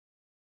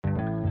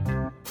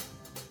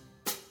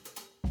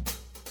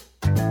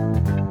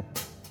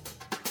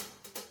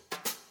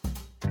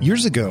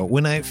Years ago,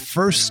 when I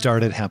first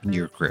started Happen to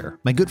Your Career,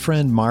 my good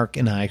friend Mark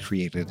and I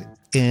created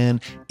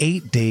an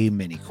 8-day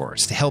mini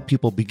course to help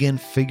people begin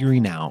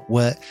figuring out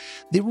what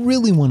they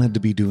really wanted to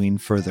be doing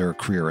for their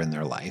career in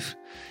their life.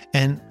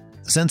 And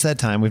since that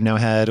time, we've now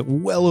had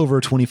well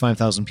over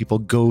 25,000 people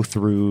go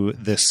through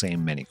this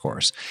same mini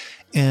course.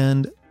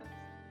 And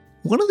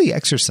one of the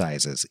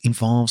exercises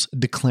involves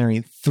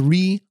declaring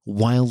 3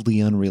 wildly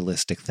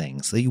unrealistic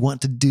things that you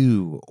want to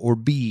do or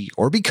be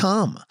or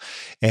become.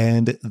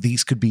 And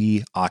these could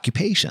be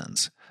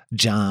occupations,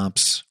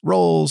 jobs,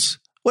 roles,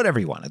 whatever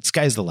you want.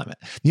 Sky's the limit.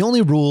 The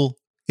only rule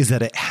is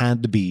that it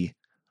had to be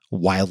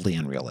wildly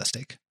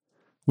unrealistic.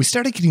 We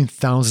started getting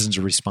thousands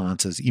of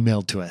responses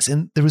emailed to us,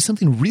 and there was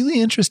something really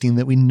interesting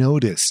that we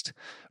noticed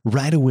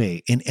right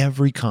away in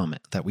every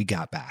comment that we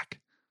got back.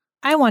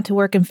 I want to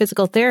work in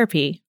physical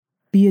therapy.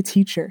 Be a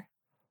teacher.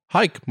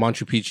 Hike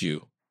Machu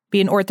Picchu. Be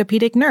an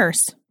orthopedic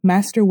nurse.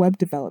 Master web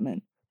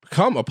development.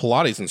 Become a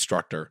Pilates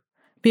instructor.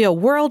 Be a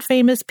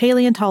world-famous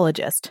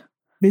paleontologist.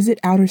 Visit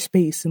outer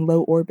space in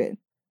low orbit.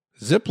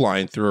 Zip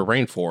line through a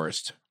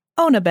rainforest.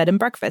 Own a bed and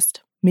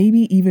breakfast.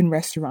 Maybe even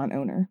restaurant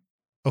owner.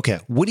 Okay,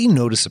 what do you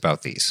notice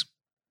about these?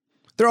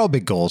 They're all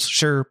big goals,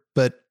 sure,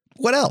 but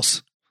what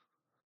else?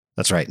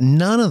 That's right,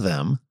 none of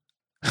them,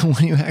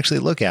 when you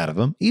actually look at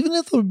them, even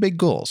if they're big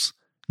goals,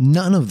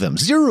 none of them,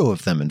 0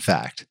 of them in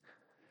fact,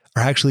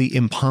 are actually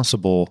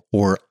impossible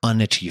or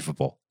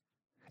unachievable.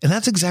 And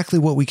that's exactly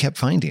what we kept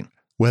finding,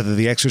 whether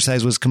the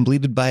exercise was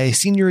completed by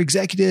senior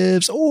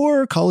executives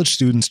or college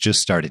students just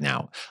starting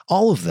out.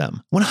 All of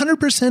them,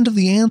 100% of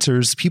the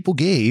answers people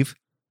gave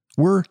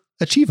were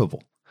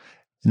achievable.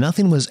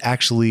 Nothing was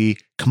actually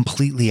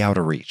completely out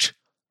of reach.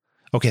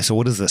 Okay, so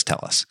what does this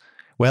tell us?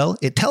 Well,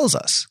 it tells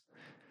us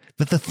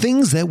that the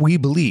things that we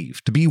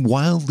believe to be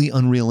wildly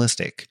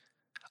unrealistic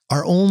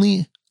are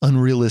only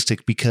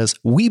unrealistic because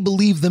we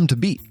believe them to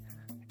be.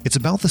 It's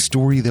about the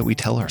story that we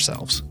tell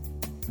ourselves.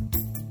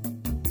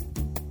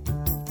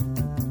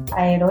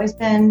 I had always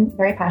been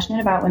very passionate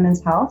about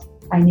women's health.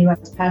 I knew I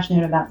was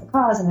passionate about the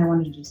cause and I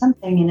wanted to do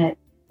something in it,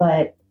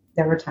 but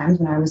there were times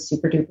when I was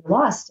super duper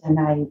lost and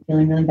I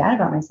feeling really bad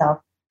about myself.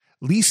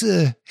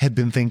 Lisa had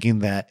been thinking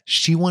that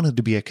she wanted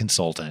to be a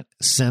consultant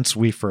since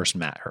we first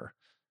met her.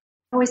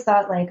 I always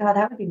thought like, oh,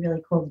 that would be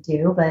really cool to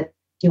do, but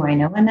do I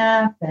know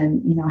enough?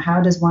 And,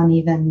 how does one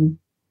even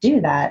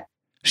do that?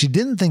 She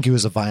didn't think it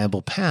was a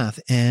viable path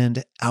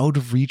and out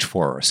of reach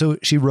for her. So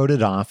she wrote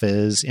it off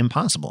as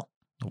impossible,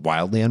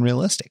 wildly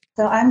unrealistic.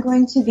 So I'm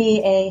going to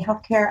be a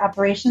healthcare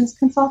operations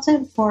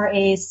consultant for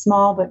a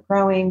small but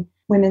growing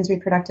women's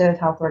reproductive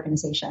health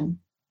organization.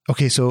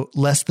 Okay, so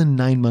less than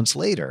 9 months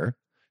later,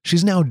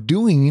 she's now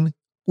doing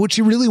what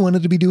she really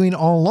wanted to be doing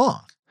all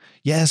along.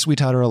 Yes, we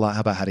taught her a lot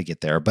about how to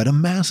get there, but a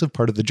massive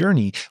part of the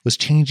journey was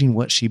changing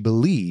what she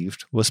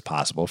believed was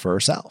possible for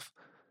herself.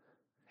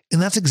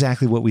 And that's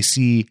exactly what we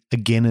see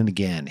again and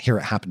again here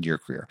at Happen to Your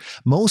Career.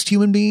 Most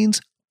human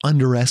beings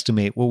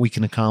underestimate what we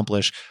can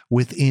accomplish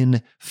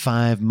within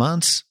 5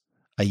 months,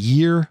 a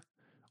year,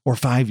 or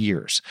 5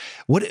 years.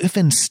 What if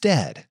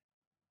instead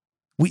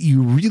what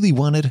you really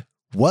wanted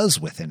was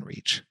within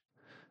reach?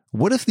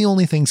 What if the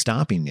only thing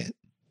stopping it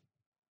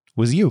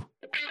was you?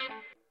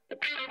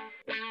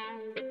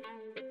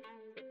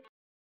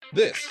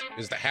 This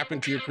is the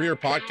Happen to Your Career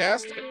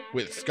podcast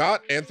with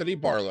Scott Anthony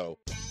Barlow.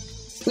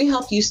 We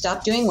help you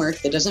stop doing work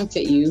that doesn't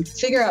fit you,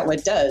 figure out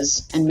what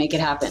does, and make it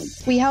happen.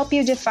 We help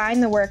you define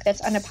the work that's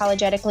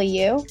unapologetically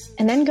you,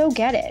 and then go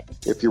get it.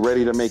 If you're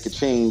ready to make a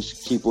change,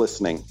 keep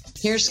listening.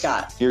 Here's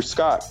Scott. Here's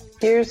Scott.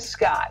 Here's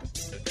Scott.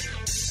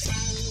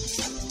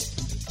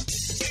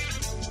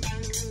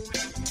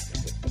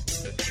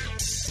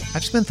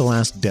 I've spent the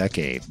last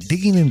decade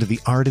digging into the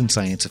art and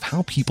science of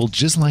how people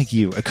just like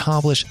you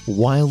accomplish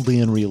wildly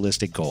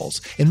unrealistic goals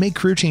and make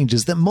career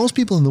changes that most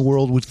people in the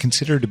world would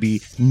consider to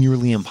be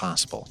nearly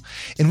impossible.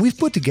 And we've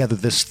put together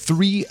this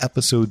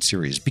 3-episode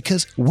series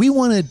because we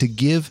wanted to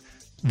give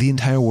the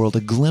entire world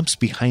a glimpse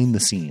behind the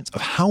scenes of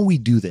how we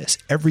do this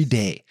every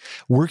day,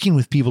 working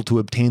with people to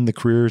obtain the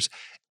careers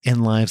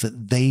and lives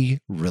that they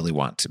really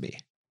want to be.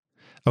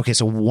 Okay,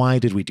 so why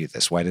did we do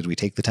this? Why did we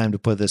take the time to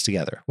put this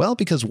together? Well,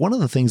 because one of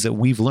the things that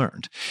we've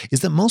learned is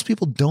that most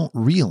people don't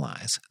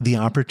realize the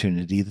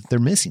opportunity that they're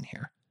missing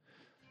here.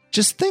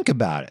 Just think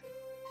about it.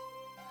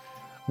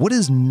 What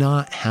is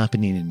not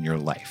happening in your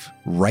life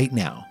right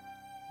now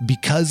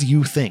because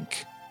you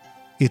think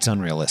it's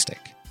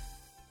unrealistic?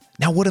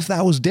 Now, what if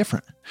that was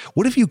different?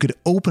 What if you could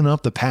open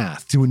up the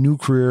path to a new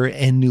career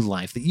and new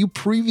life that you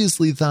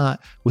previously thought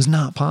was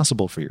not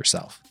possible for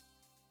yourself?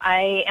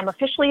 I am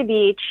officially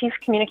the Chief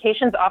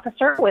Communications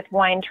Officer with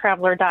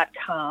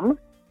WineTraveler.com.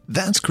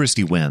 That's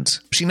Christy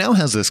Wins. She now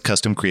has this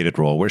custom created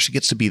role where she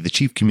gets to be the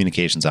Chief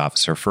Communications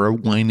Officer for a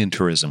wine and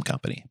tourism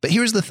company. But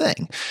here's the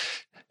thing.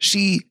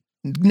 She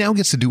now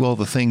gets to do all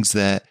the things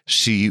that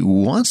she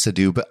wants to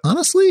do. But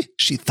honestly,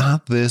 she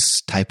thought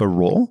this type of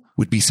role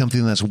would be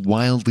something that's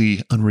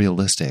wildly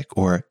unrealistic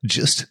or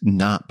just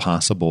not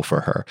possible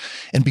for her.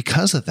 And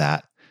because of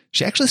that,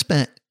 she actually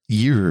spent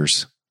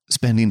years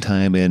spending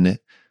time in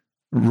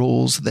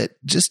roles that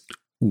just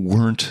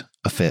weren't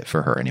a fit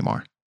for her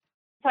anymore?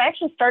 So I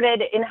actually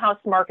started in-house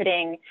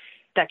marketing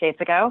decades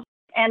ago,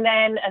 and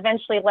then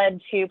eventually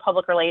led to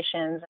public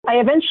relations. I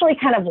eventually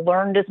kind of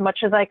learned as much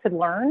as I could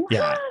learn.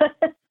 Yeah.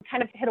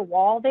 Kind of hit a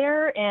wall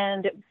there,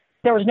 and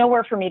there was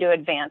nowhere for me to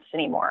advance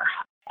anymore.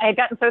 I had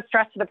gotten so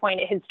stressed to the point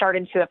it had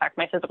started to affect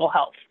my physical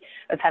health.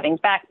 I was having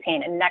back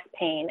pain and neck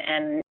pain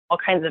and all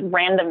kinds of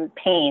random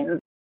pains.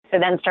 So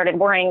then started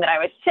worrying that I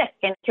was sick,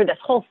 and through this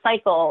whole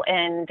cycle,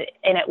 and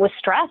it was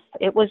stress.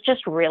 It was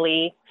just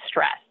really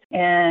stress.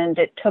 And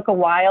it took a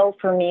while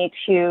for me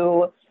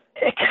to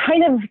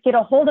kind of get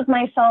a hold of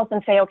myself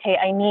and say, okay,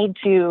 I need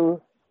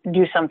to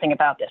do something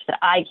about this, that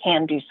I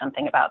can do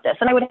something about this.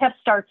 And I would have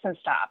starts and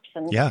stops.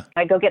 And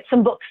I'd go get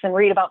some books and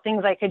read about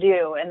things I could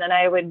do. And then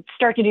I would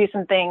start to do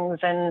some things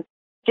and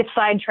get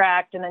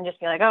sidetracked and then just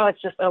be like, oh,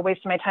 it's just a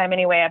waste of my time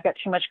anyway. I've got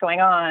too much going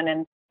on.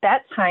 And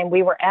that time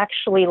we were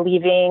actually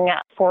leaving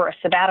for a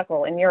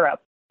sabbatical in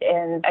Europe.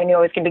 And I knew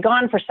I was going to be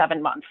gone for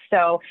 7 months.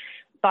 So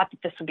thought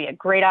that this would be a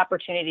great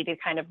opportunity to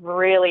kind of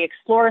really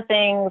explore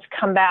things,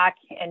 come back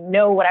and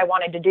know what I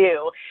wanted to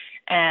do.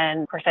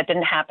 And of course, that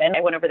didn't happen.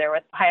 I went over there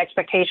with high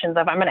expectations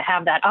of I'm going to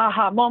have that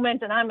aha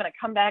moment and I'm going to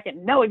come back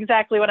and know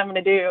exactly what I'm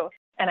going to do.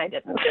 And I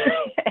didn't.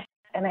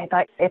 And I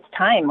thought, it's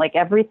time. Like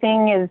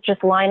everything is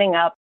just lining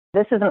up.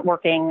 This isn't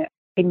working.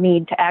 I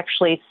need to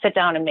actually sit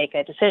down and make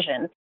a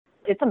decision.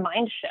 It's a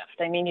mind shift.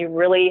 I mean, you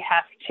really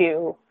have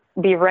to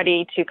be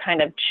ready to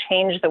kind of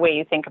change the way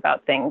you think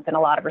about things in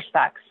a lot of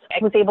respects.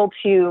 I was able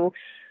to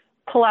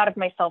pull out of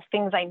myself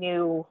things I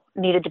knew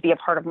needed to be a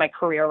part of my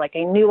career. Like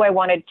I knew I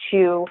wanted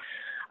to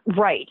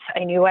write.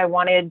 I knew I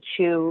wanted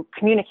to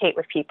communicate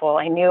with people.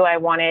 I knew I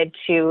wanted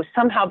to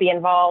somehow be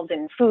involved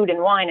in food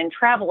and wine and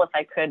travel if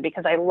I could,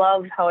 because I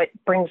love how it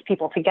brings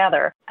people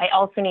together. I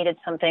also needed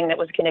something that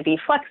was going to be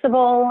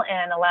flexible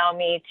and allow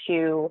me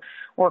to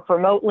work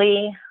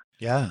remotely.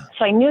 Yeah.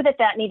 So I knew that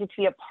needed to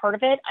be a part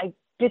of it. I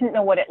didn't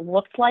know what it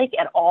looked like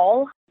at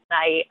all.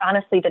 I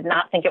honestly did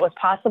not think it was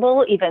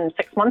possible even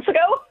 6 months ago.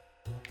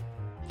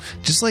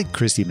 Just like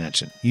Christy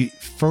mentioned, you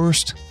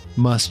first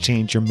must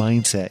change your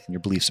mindset and your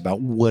beliefs about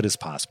what is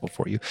possible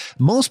for you.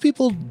 Most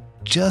people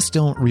just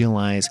don't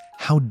realize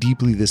how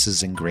deeply this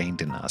is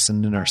ingrained in us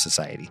and in our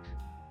society.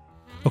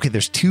 Okay,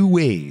 there's 2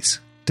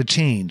 ways to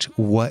change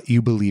what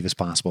you believe is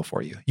possible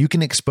for you. You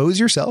can expose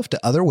yourself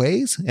to other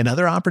ways and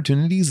other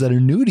opportunities that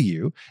are new to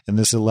you, and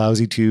this allows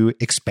you to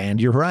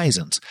expand your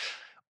horizons.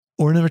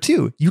 Or number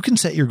 2, you can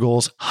set your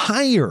goals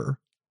higher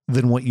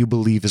than what you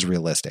believe is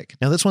realistic.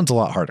 Now, this one's a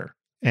lot harder,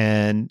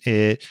 and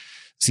it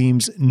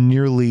seems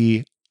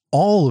nearly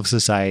all of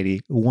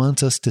society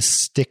wants us to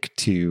stick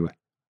to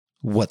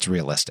what's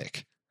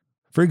realistic.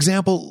 For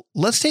example,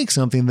 let's take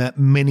something that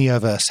many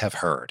of us have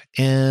heard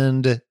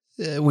and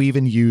we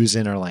even use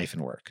in our life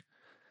and work.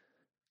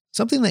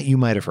 Something that you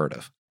might have heard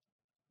of.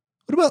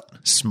 What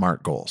about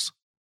SMART goals?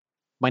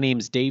 My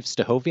name's Dave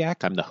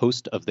Stachowiak. I'm the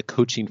host of the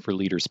Coaching for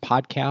Leaders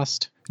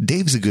podcast.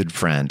 Dave's a good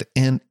friend,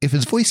 and if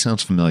his voice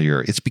sounds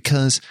familiar, it's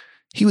because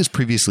he was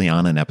previously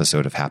on an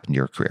episode of Happen to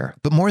Your Career.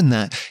 But more than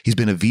that, he's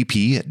been a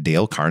VP at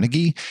Dale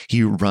Carnegie.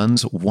 He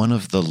runs one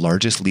of the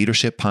largest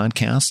leadership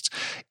podcasts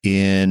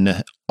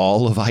in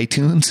all of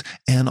iTunes.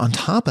 And on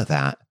top of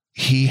that,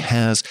 he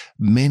has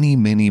many,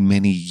 many,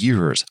 many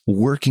years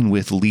working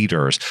with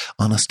leaders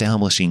on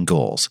establishing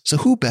goals. So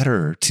who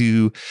better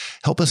to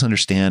help us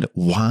understand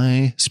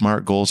why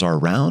SMART goals are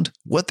around,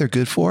 what they're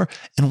good for,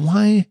 and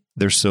why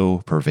they're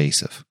so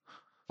pervasive?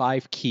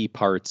 5 key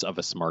parts of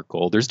a SMART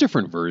goal. There's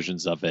different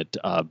versions of it,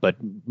 but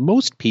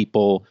most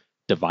people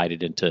divide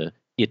it into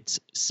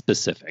it's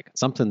specific,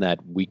 something that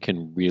we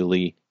can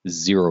really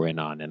zero in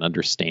on and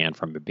understand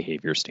from a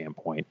behavior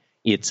standpoint.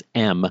 It's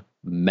M,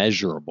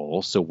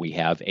 measurable, so we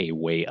have a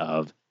way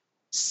of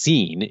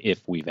seeing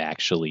if we've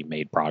actually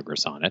made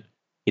progress on it.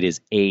 It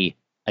is A,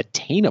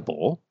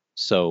 attainable,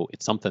 so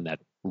it's something that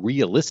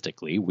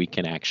realistically we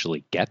can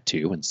actually get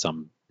to in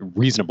some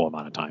reasonable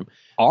amount of time.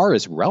 R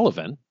is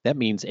relevant. That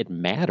means it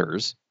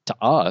matters to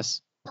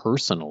us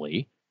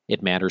personally.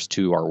 It matters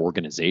to our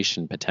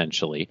organization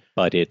potentially,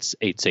 but it's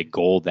a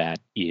goal that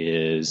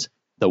is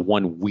the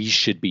one we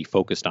should be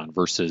focused on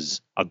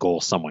versus a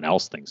goal someone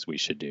else thinks we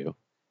should do.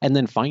 And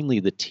then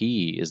finally, the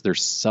T is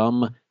there's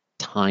some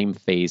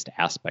time-phased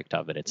aspect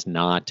of it. It's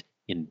not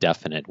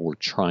indefinite. We're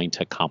trying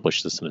to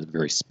accomplish this in a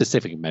very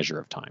specific measure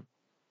of time.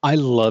 I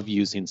love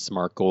using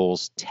SMART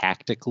goals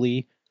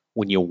tactically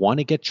when you want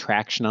to get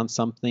traction on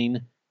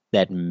something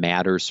that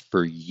matters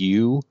for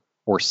you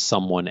or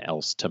someone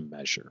else to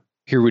measure.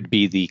 Here would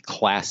be the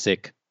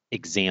classic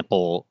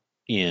example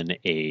in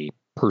a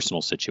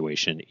personal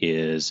situation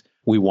is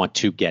we want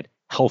to get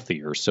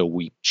healthier. So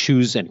we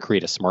choose and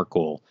create a SMART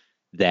goal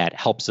that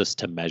helps us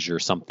to measure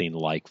something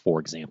like, for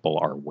example,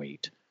 our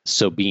weight.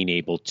 So being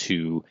able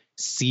to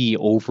see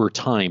over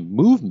time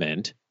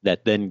movement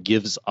that then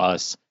gives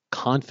us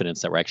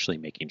confidence that we're actually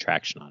making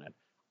traction on it.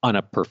 On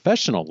a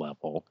professional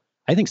level,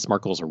 I think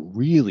SMART goals are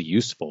really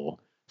useful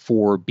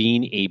for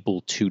being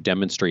able to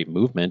demonstrate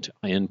movement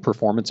in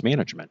performance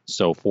management.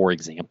 So for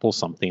example,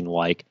 something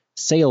like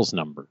sales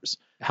numbers,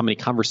 how many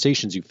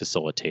conversations you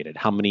facilitated,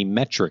 how many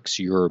metrics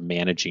you're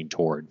managing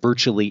toward.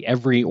 Virtually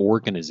every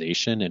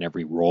organization and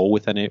every role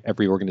within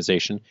every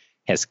organization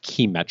has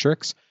key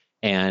metrics.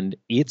 And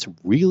it's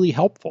really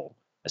helpful,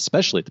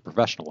 especially at the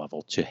professional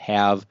level, to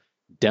have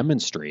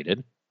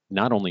demonstrated,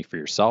 not only for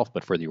yourself,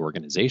 but for the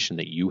organization,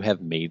 that you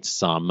have made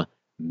some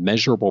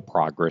measurable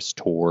progress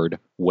toward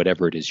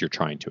whatever it is you're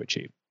trying to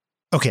achieve.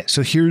 Okay,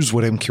 so here's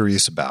what I'm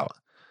curious about.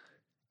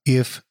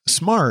 If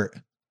SMART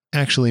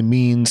actually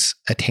means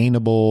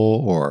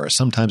attainable, or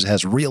sometimes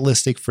has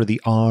realistic for the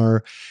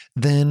R,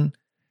 then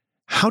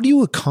how do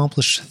you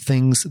accomplish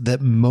things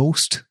that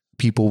most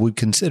people would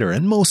consider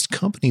and most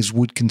companies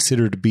would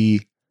consider to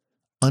be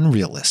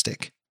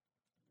unrealistic?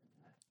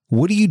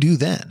 What do you do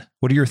then?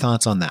 What are your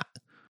thoughts on that?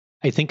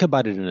 I think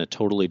about it in a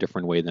totally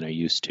different way than I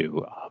used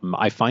to.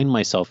 I find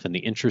myself in the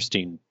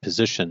interesting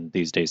position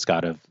these days,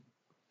 Scott, of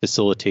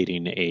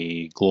facilitating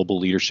a global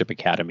leadership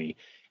academy.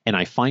 And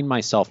I find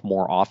myself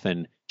more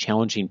often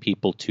challenging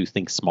people to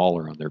think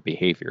smaller on their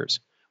behaviors,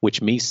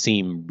 which may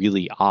seem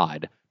really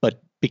odd,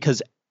 but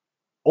because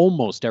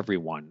almost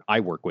everyone I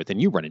work with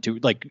and you run into,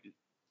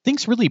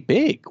 thinks really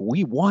big.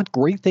 We want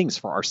great things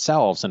for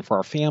ourselves and for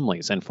our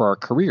families and for our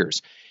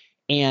careers.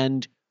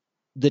 And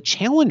the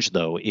challenge,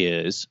 though,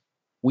 is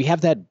we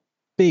have that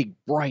big,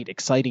 bright,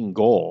 exciting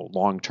goal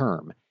long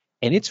term.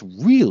 And it's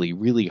really,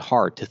 really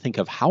hard to think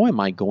of, how am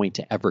I going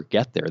to ever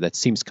get there? That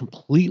seems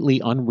completely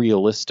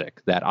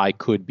unrealistic, that I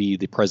could be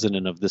the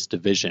president of this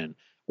division,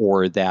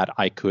 or that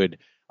I could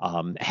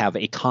have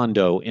a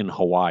condo in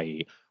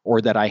Hawaii, or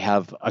that I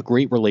have a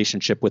great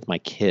relationship with my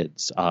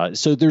kids.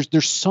 So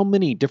there's so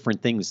many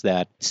different things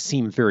that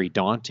seem very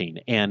daunting.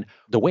 And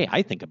the way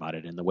I think about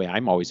it, and the way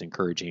I'm always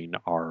encouraging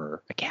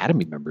our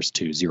academy members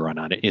to zero in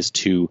on it, is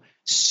to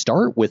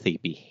start with a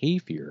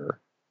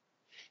behavior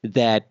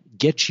that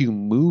gets you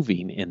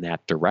moving in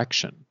that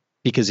direction.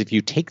 Because if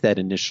you take that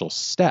initial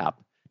step,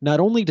 not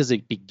only does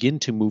it begin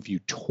to move you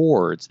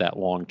towards that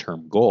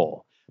long-term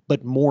goal,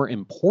 but more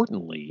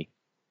importantly,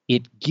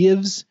 it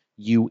gives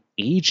you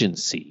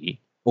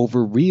agency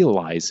over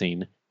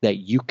realizing that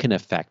you can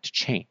affect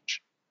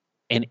change.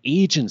 And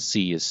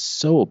agency is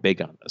so big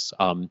on this.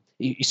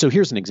 So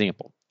here's an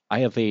example.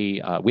 We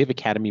have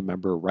Academy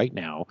member right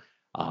now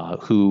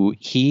who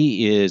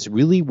he is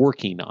really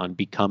working on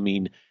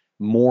becoming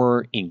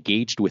more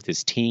engaged with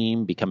his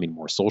team, becoming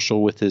more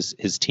social with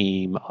his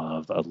team,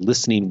 of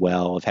listening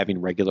well, of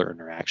having regular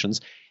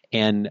interactions.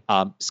 And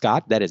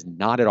Scott, that is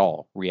not at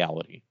all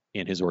reality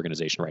in his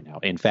organization right now.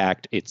 In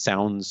fact, it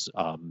sounds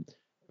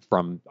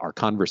from our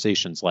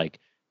conversations like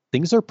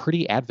things are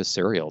pretty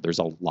adversarial. There's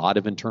a lot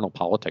of internal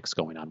politics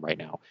going on right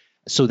now.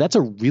 So that's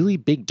a really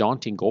big,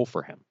 daunting goal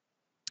for him.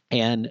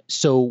 And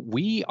so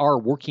we are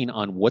working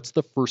on what's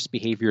the first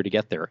behavior to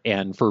get there.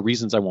 And for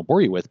reasons I won't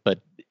bore you with, but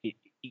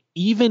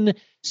even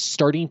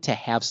starting to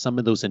have some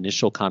of those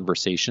initial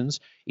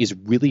conversations is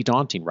really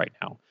daunting right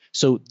now.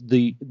 So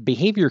the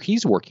behavior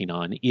he's working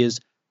on is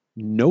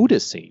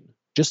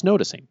just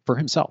noticing for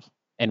himself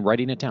and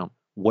writing it down.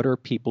 What are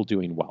people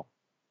doing well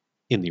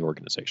in the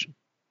organization?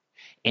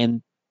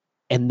 And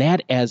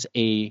that as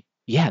a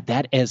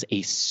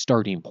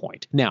starting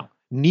point. Now,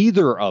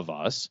 neither of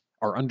us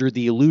are under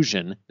the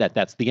illusion that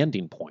that's the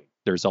ending point.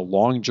 There's a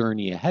long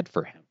journey ahead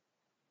for him.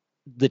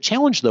 The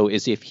challenge, though,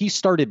 is if he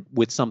started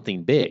with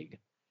something big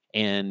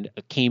and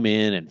came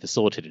in and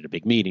facilitated a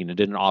big meeting and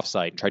did an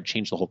offsite and tried to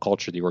change the whole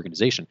culture of the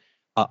organization,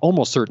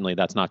 almost certainly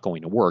that's not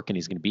going to work, and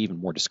he's going to be even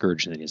more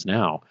discouraged than he is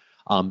now.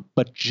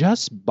 But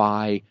just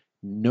by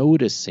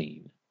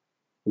noticing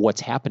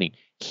what's happening,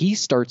 he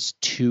starts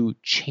to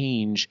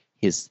change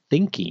his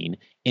thinking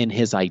and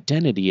his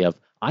identity of,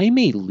 I'm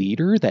a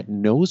leader that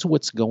knows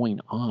what's going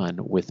on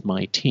with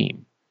my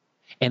team.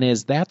 And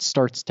as that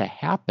starts to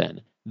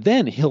happen,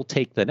 then he'll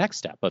take the next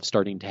step of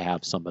starting to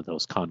have some of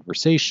those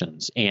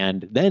conversations.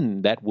 And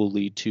then that will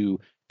lead to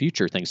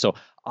future things. So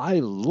I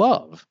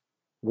love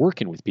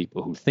working with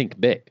people who think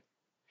big.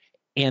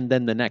 And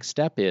then the next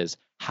step is,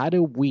 how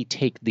do we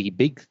take the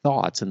big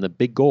thoughts and the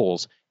big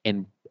goals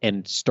and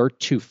start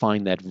to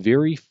find that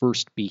very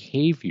first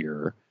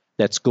behavior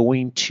that's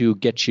going to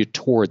get you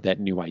toward that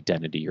new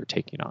identity you're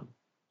taking on?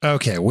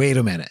 Okay, wait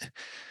a minute.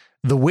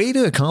 The way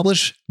to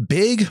accomplish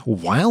big,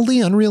 wildly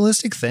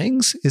unrealistic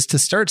things is to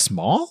start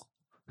small?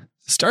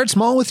 Start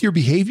small with your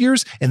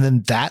behaviors, and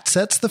then that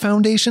sets the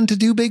foundation to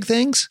do big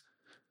things?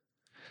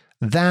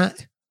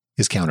 That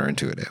is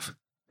counterintuitive.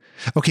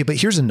 Okay, but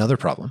here's another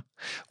problem.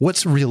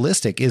 What's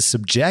realistic is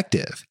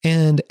subjective.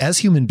 And as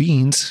human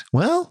beings,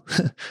 well,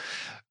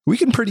 we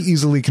can pretty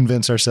easily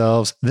convince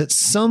ourselves that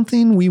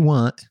something we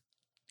want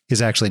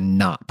is actually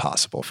not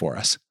possible for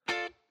us.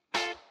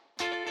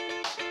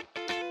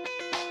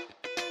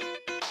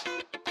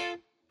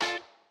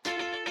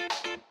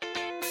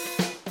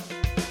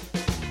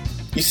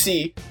 You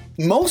see,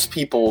 most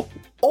people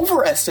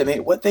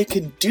overestimate what they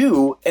can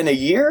do in a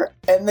year,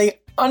 and they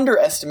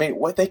underestimate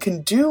what they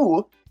can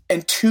do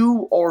in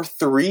 2 or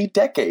 3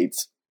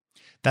 decades.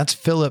 That's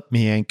Philip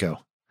Mienko.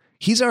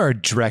 He's our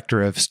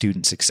director of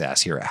student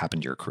success here at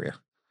Happen to Your Career.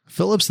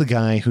 Philip's the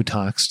guy who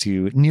talks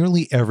to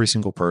nearly every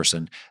single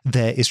person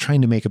that is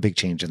trying to make a big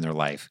change in their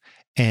life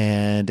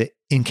and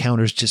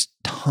encounters just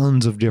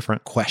tons of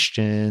different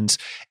questions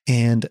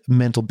and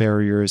mental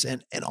barriers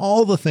and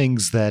all the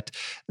things that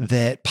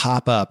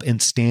pop up and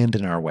stand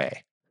in our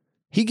way.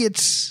 He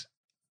gets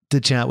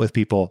to chat with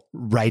people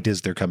right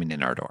as they're coming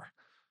in our door.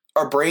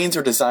 Our brains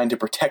are designed to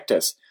protect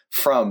us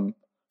from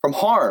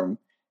harm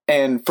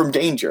and from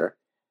danger.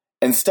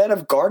 Instead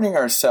of guarding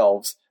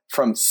ourselves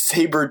from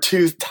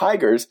saber-toothed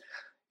tigers,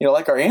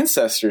 like our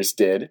ancestors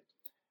did,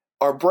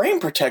 our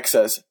brain protects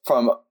us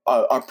from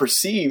our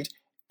perceived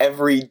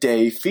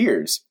everyday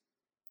fears.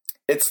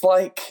 It's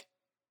like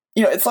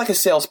a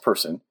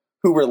salesperson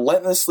who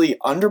relentlessly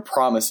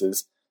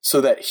underpromises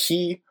so that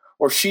he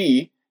or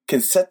she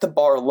can set the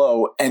bar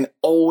low and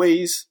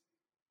always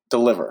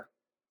deliver.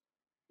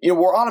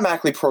 We're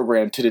automatically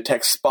programmed to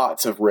detect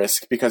spots of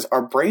risk because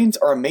our brains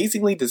are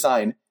amazingly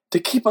designed to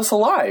keep us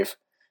alive.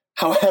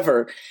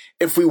 However,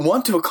 if we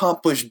want to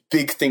accomplish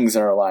big things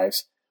in our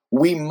lives,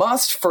 we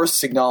must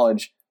first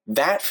acknowledge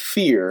that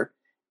fear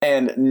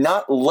and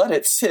not let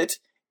it sit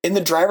in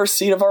the driver's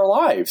seat of our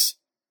lives.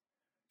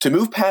 To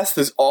move past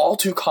this all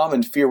too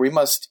common fear, we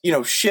must,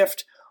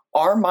 shift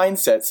our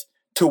mindsets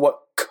to what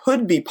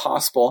could be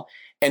possible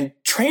and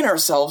train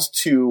ourselves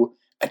to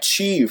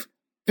achieve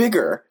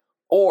bigger,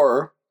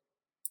 or,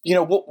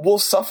 we'll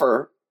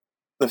suffer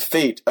the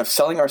fate of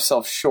selling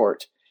ourselves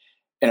short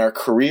in our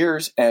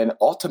careers and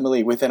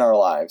ultimately within our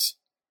lives.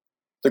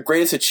 The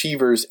greatest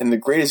achievers and the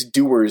greatest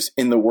doers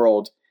in the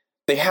world,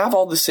 they have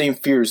all the same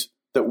fears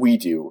that we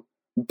do,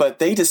 but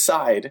they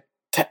decide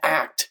to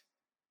act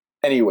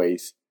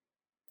anyways.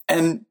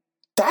 And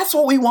that's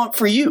what we want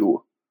for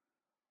you.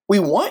 We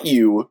want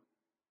you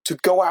to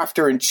go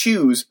after and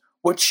choose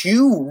what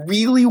you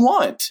really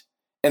want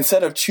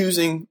instead of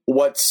choosing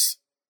what's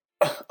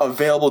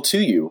available to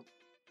you.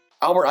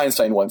 Albert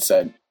Einstein once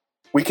said,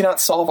 "We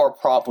cannot solve our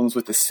problems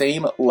with the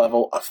same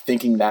level of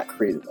thinking that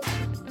created them."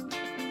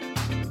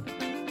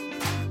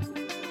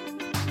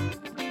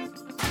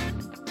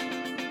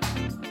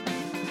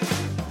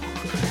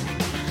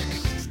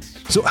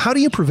 So how do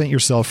you prevent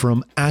yourself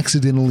from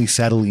accidentally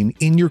settling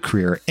in your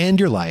career and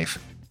your life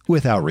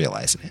without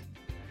realizing it?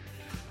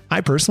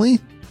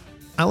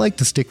 I like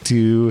to stick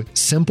to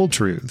simple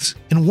truths.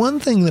 And one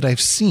thing that I've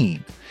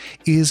seen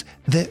is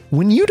that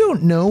when you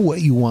don't know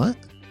what you want,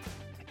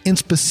 and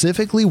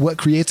specifically what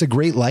creates a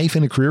great life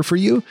and a career for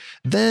you,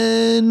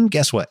 then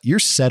guess what? You're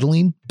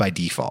settling by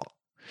default.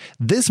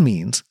 This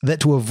means that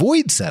to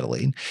avoid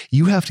settling,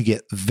 you have to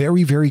get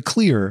very, very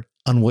clear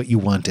on what you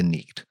want and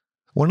need.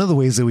 One of the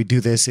ways that we do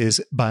this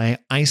is by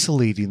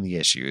isolating the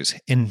issues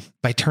and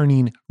by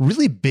turning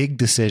really big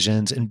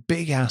decisions and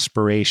big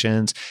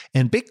aspirations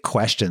and big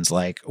questions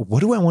like,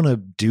 what do I want to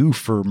do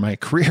for my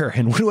career?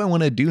 And what do I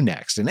want to do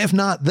next? And if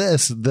not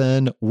this,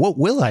 then what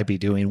will I be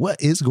doing? What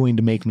is going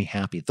to make me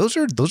happy? Those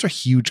are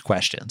huge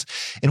questions.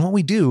 And what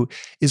we do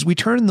is we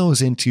turn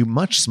those into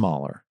much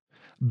smaller,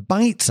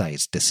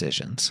 bite-sized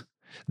decisions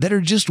that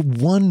are just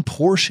one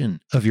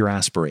portion of your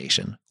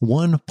aspiration,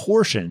 one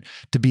portion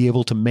to be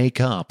able to make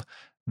up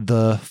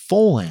the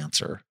full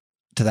answer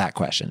to that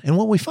question. And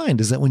what we find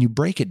is that when you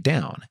break it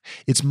down,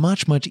 it's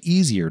much, much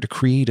easier to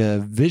create a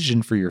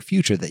vision for your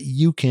future that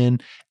you can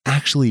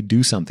actually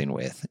do something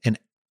with and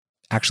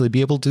actually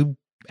be able to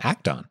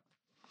act on.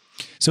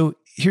 So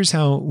here's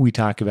how we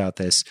talk about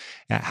this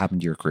happen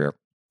to your career.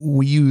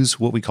 We use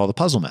what we call the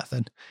puzzle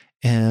method.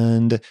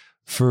 And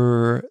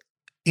for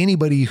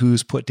anybody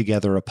who's put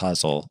together a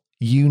puzzle,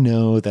 you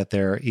know that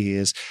there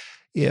is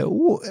a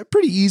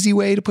pretty easy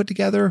way to put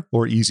together,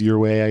 or easier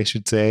way, I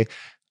should say,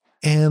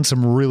 and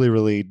some really,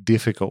 really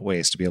difficult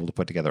ways to be able to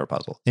put together a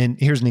puzzle. And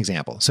here's an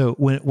example. So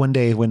one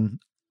day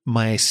when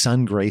my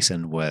son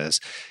Grayson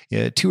was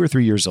 2 or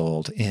 3 years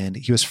old, and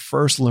he was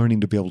first learning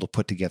to be able to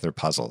put together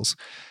puzzles,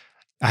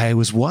 I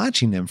was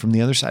watching him from the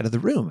other side of the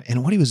room.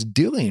 And what he was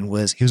doing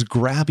was he was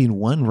grabbing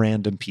one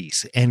random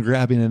piece and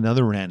grabbing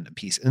another random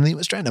piece. And he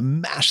was trying to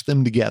mash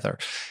them together.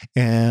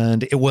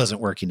 And it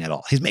wasn't working at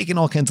all. He's making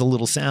all kinds of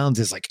little sounds.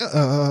 He's like,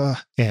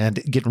 and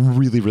getting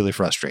really, really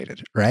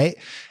frustrated. Right.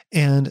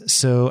 And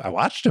so I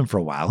watched him for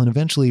a while and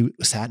eventually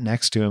sat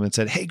next to him and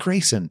said, "Hey,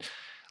 Grayson,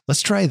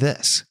 let's try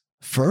this.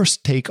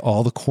 First, take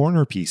all the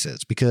corner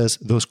pieces, because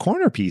those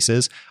corner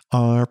pieces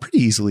are pretty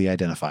easily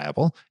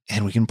identifiable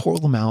and we can pour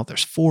them out.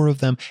 There's 4 of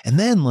them. And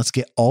then let's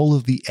get all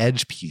of the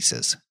edge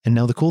pieces." And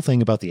now the cool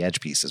thing about the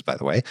edge pieces, by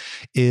the way,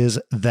 is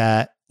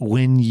that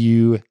when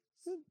you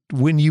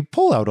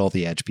pull out all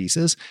the edge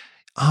pieces,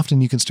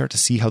 often you can start to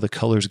see how the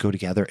colors go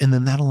together. And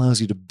then that allows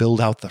you to build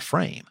out the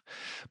frame.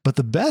 But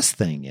the best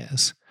thing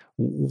is,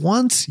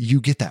 once you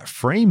get that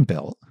frame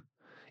built,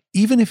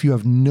 even if you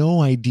have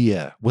no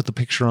idea what the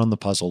picture on the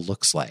puzzle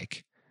looks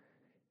like,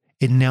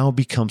 it now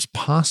becomes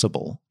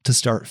possible to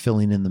start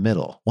filling in the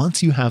middle.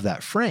 Once you have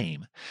that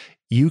frame,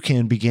 you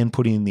can begin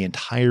putting the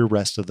entire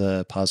rest of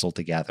the puzzle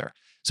together.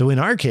 So in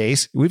our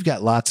case, we've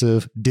got lots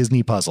of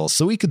Disney puzzles.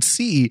 So we could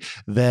see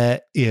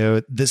that,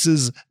 this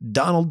is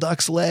Donald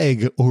Duck's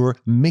leg or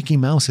Mickey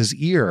Mouse's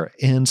ear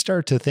and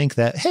start to think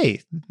that,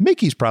 hey,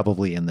 Mickey's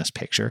probably in this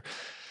picture.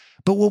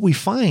 But what we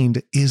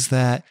find is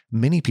that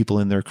many people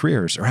in their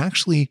careers are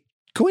actually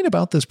going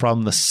about this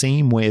problem the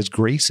same way as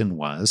Grayson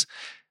was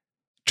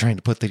trying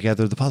to put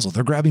together the puzzle.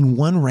 They're grabbing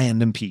one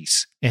random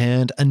piece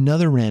and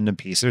another random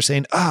piece. They're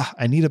saying,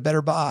 I need a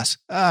better boss.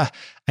 I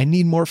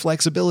need more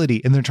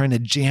flexibility. And they're trying to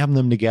jam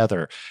them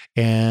together.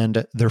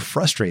 And they're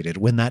frustrated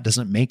when that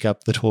doesn't make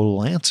up the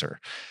total answer.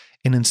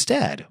 And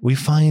instead, we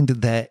find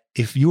that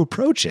if you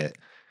approach it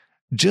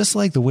just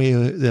like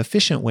the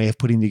efficient way of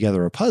putting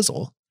together a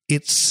puzzle,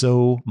 it's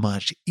so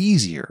much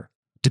easier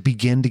to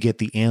begin to get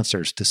the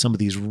answers to some of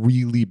these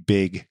really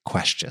big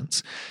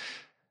questions.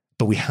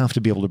 But we have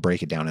to be able to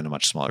break it down into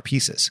much smaller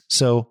pieces.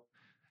 So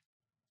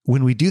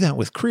when we do that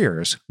with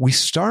careers, we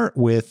start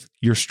with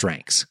your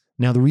strengths.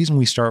 Now, the reason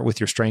we start with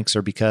your strengths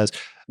are because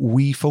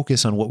we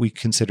focus on what we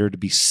consider to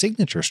be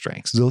signature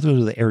strengths. Those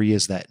are the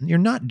areas that you're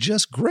not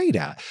just great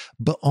at,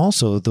 but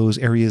also those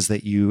areas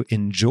that you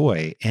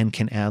enjoy and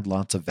can add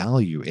lots of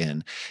value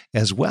in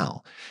as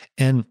well.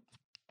 And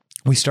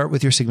we start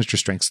with your signature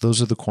strengths.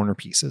 Those are the corner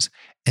pieces.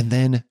 And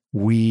then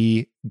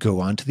we go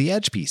on to the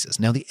edge pieces.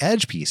 Now, the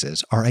edge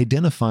pieces are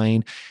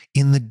identifying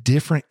in the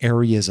different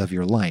areas of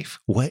your life,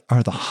 what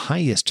are the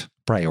highest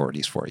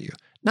priorities for you?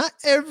 Not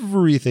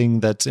everything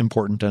that's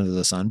important under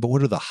the sun, but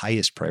what are the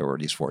highest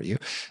priorities for you?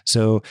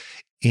 So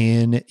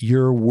in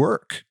your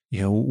work,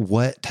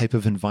 what type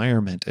of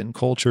environment and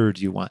culture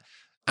do you want?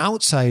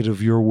 Outside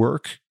of your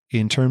work,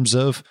 in terms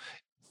of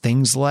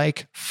things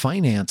like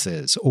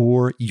finances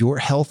or your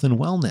health and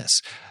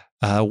wellness.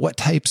 What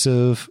types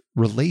of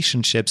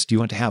relationships do you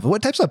want to have?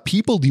 What types of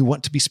people do you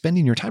want to be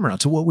spending your time around?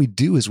 So what we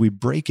do is we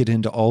break it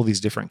into all these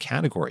different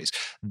categories.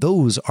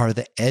 Those are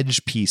the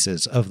edge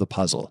pieces of the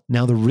puzzle.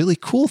 Now, the really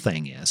cool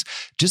thing is,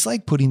 just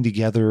like putting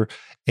together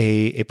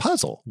a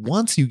puzzle,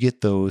 once you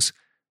get those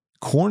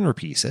corner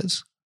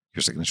pieces,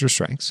 your signature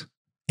strengths,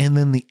 and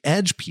then the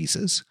edge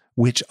pieces,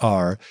 which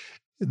are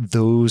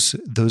those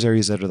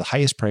areas that are the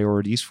highest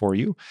priorities for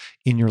you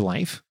in your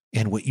life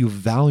and what you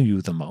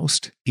value the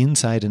most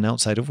inside and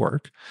outside of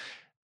work,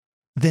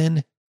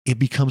 then it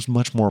becomes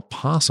much more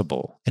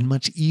possible and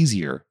much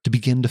easier to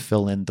begin to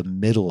fill in the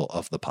middle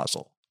of the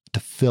puzzle, to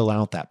fill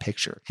out that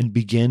picture and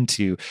begin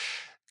to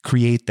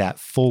create that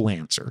full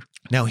answer.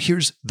 Now,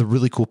 here's the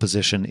really cool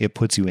position it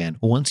puts you in.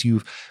 Once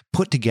you've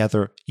put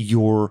together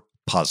your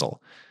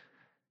puzzle,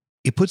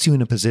 it puts you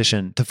in a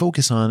position to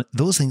focus on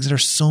those things that are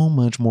so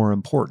much more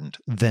important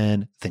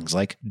than things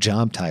like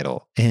job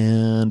title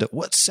and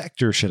what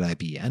sector should I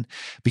be in?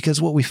 Because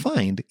what we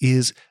find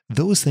is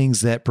those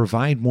things that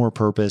provide more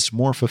purpose,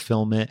 more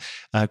fulfillment,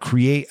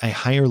 create a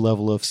higher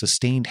level of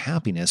sustained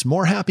happiness,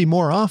 more happy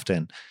more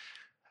often,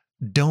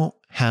 don't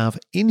have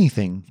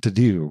anything to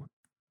do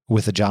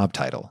with a job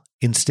title.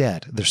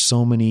 Instead, there's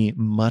so many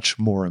much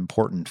more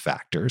important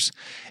factors.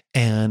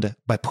 And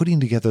by putting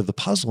together the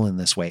puzzle in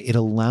this way, it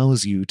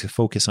allows you to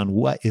focus on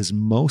what is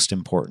most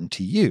important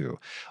to you,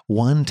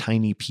 one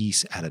tiny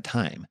piece at a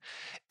time.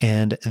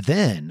 And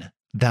then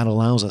that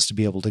allows us to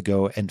be able to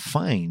go and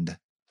find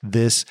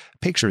this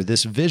picture,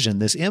 this vision,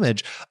 this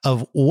image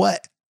of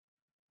what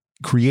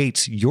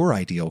creates your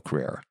ideal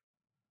career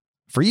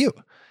for you.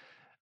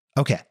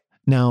 Okay.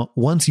 Now,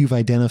 once you've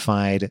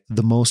identified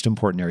the most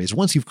important areas,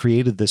 once you've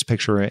created this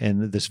picture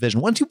and this vision,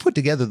 once you put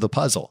together the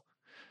puzzle,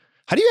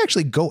 how do you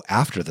actually go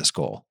after this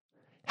goal?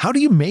 How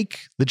do you make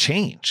the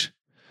change?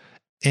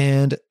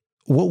 And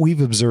what we've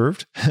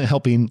observed,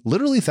 helping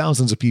literally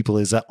thousands of people,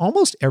 is that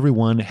almost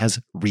everyone has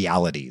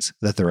realities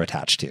that they're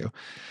attached to.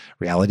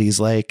 Realities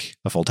like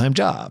a full-time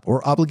job,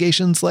 or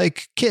obligations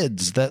like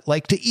kids that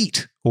like to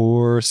eat,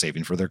 or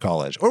saving for their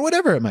college, or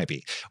whatever it might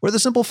be, or the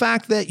simple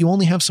fact that you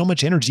only have so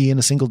much energy in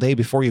a single day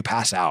before you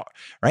pass out,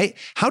 right?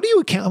 How do you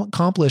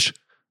accomplish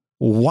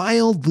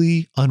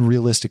wildly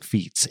unrealistic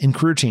feats in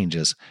career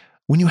changes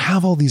when you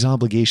have all these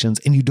obligations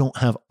and you don't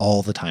have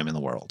all the time in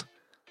the world?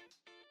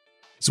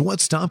 So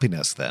what's stopping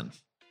us then?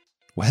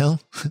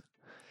 Well,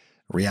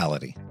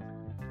 reality.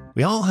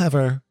 We all have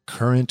our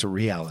current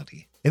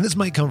reality. And this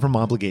might come from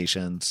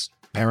obligations,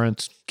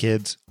 parents,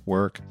 kids,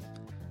 work.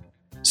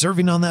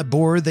 Serving on that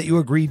board that you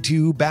agreed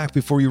to back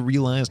before you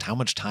realized how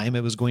much time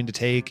it was going to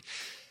take.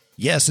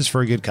 Yes, it's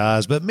for a good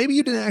cause, but maybe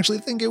you didn't actually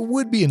think it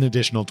would be an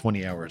additional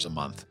 20 hours a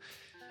month.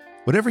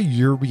 Whatever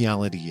your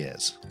reality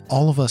is,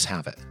 all of us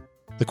have it.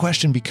 The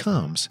question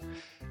becomes,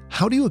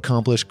 how do you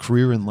accomplish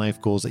career and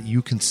life goals that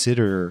you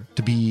consider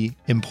to be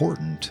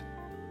important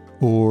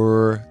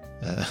or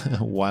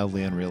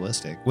wildly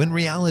unrealistic when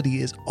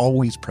reality is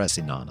always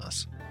pressing on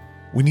us?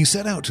 When you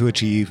set out to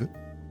achieve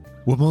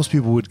what most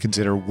people would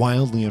consider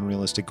wildly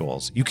unrealistic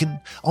goals, you can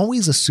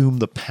always assume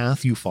the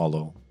path you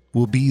follow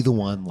will be the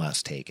one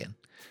less taken.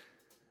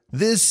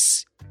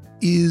 This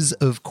is,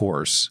 of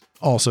course,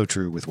 also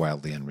true with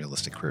wildly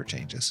unrealistic career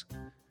changes.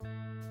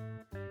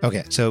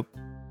 Okay, so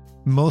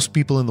most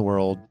people in the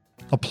world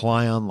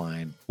apply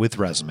online with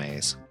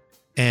resumes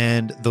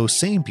And those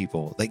same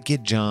people that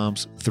get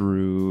jobs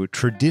through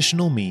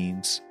traditional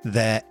means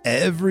that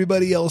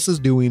everybody else is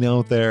doing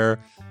out there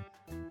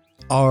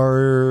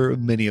are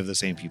many of the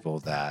same people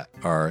that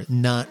are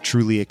not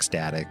truly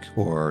ecstatic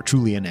or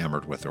truly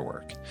enamored with their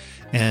work.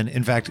 And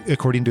in fact,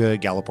 according to a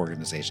Gallup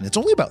organization, it's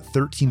only about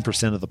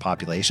 13% of the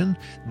population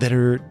that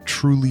are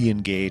truly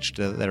engaged,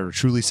 that are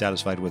truly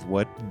satisfied with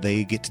what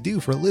they get to do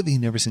for a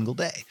living every single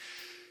day.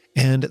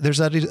 And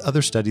there's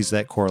other studies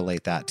that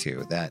correlate that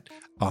too, that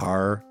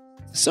are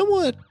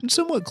somewhat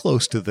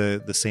close to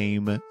the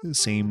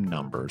same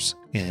numbers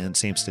and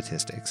same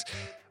statistics.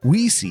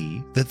 We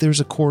see that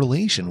there's a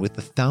correlation with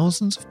the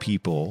thousands of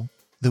people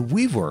that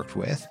we've worked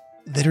with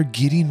that are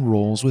getting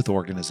roles with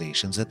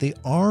organizations that they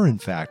are in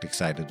fact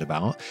excited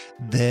about,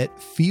 that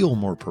feel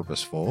more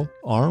purposeful,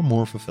 are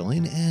more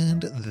fulfilling,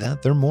 and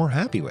that they're more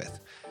happy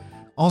with.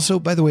 Also,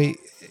 by the way,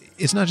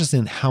 it's not just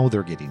in how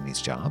they're getting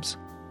these jobs.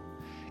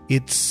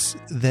 It's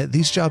that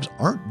these jobs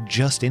aren't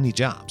just any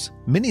jobs.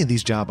 Many of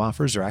these job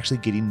offers are actually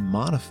getting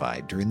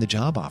modified during the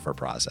job offer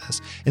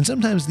process, and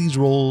sometimes these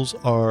roles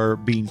are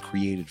being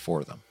created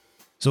for them.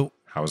 So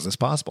how is this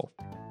possible?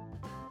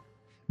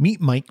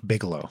 Meet Mike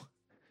Bigelow.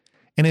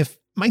 And if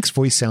Mike's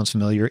voice sounds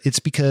familiar, it's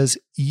because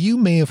you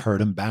may have heard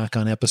him back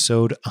on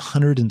episode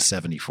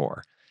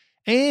 174.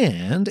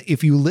 And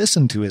if you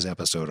listened to his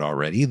episode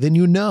already, then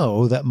you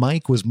know that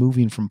Mike was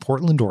moving from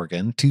Portland,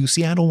 Oregon to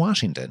Seattle,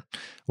 Washington.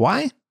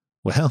 Why?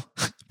 Well,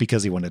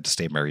 because he wanted to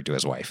stay married to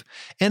his wife,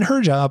 and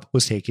her job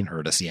was taking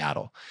her to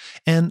Seattle.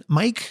 And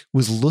Mike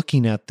was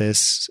looking at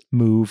this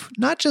move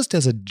not just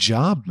as a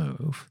job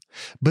move,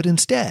 but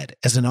instead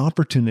as an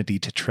opportunity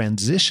to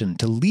transition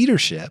to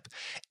leadership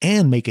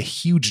and make a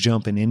huge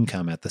jump in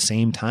income at the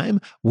same time,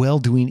 while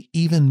doing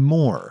even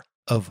more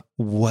of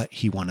what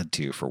he wanted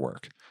to for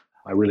work.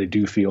 I really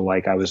do feel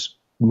like I was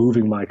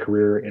moving my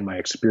career and my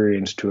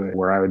experience to it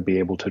where I would be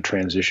able to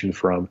transition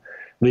from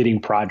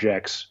leading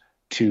projects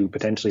to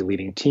potentially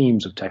leading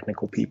teams of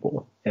technical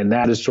people. And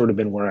that has sort of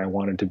been where I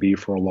wanted to be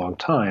for a long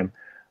time,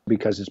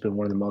 because it's been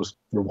one of the most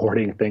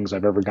rewarding things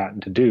I've ever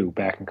gotten to do.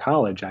 Back in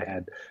college, I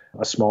had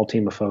a small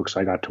team of folks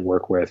I got to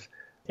work with,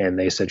 and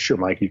they said, sure,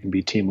 Mike, you can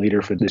be team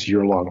leader for this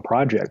year-long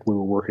project. We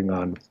were working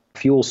on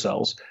fuel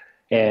cells,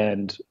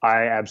 and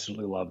I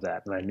absolutely loved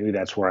that. And I knew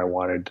that's where I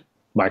wanted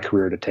my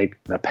career to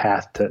take the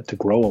path to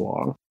grow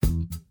along.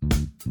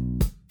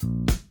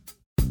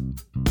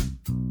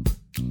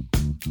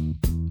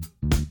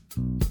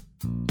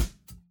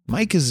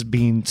 Mike is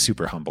being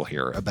super humble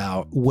here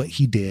about what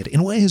he did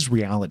and what his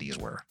realities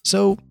were.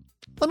 So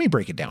let me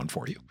break it down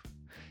for you.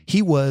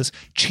 He was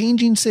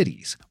changing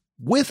cities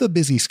with a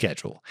busy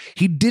schedule.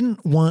 He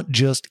didn't want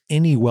just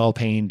any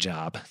well-paying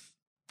job.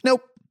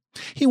 Nope.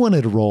 He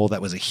wanted a role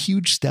that was a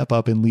huge step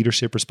up in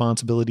leadership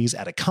responsibilities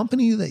at a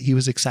company that he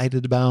was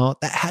excited about,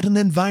 that had an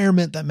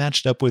environment that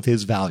matched up with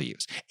his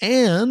values.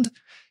 And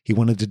he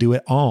wanted to do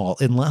it all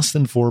in less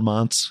than 4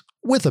 months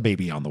with a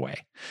baby on the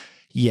way.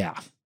 Yeah,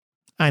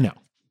 I know.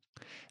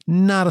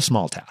 Not a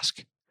small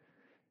task.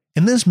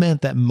 And this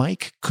meant that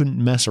Mike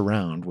couldn't mess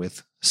around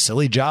with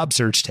silly job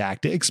search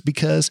tactics,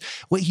 because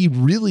what he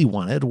really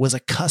wanted was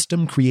a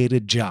custom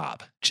created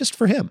job just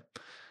for him.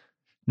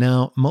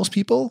 Now, most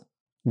people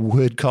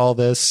would call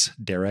this,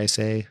 dare I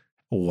say,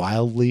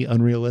 wildly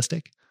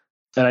unrealistic.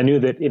 And I knew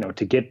that,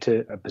 to get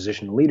to a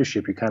position of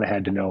leadership, you kind of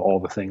had to know all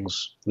the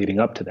things leading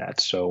up to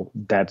that. So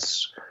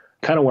that's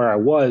kind of where I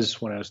was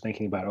when I was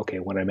thinking about, okay,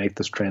 when I make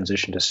this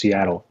transition to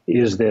Seattle,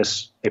 is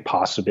this a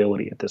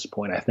possibility at this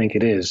point? I think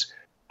it is.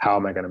 How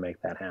am I going to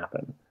make that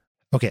happen?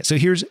 Okay, so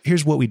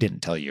here's what we didn't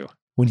tell you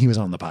when he was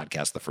on the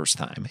podcast the first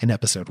time in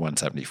episode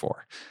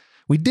 174.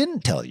 We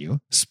didn't tell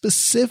you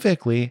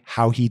specifically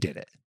how he did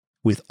it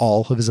with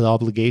all of his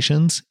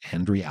obligations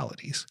and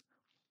realities.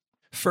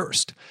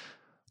 First,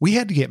 we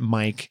had to get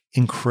Mike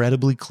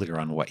incredibly clear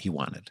on what he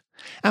wanted.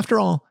 After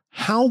all,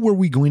 how were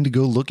we going to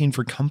go looking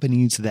for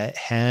companies that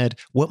had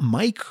what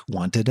Mike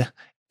wanted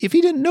if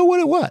he didn't know what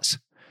it was?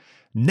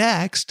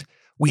 Next,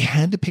 we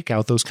had to pick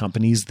out those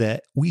companies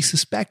that we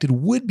suspected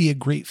would be a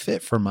great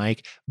fit for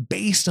Mike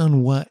based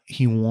on what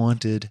he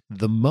wanted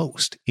the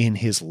most in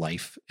his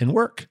life and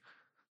work.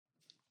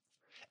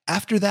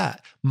 After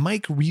that,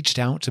 Mike reached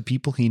out to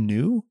people he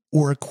knew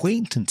or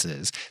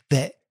acquaintances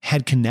that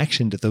had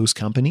connection to those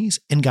companies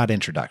and got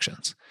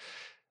introductions.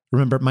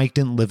 Remember, Mike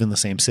didn't live in the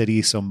same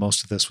city, so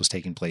most of this was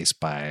taking place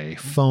by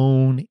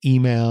phone,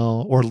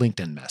 email, or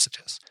LinkedIn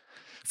messages.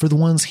 For the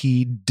ones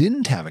he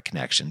didn't have a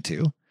connection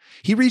to,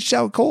 he reached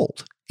out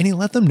cold, and he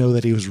let them know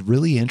that he was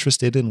really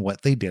interested in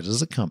what they did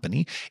as a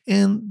company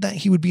and that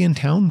he would be in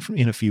town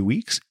in a few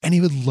weeks, and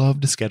he would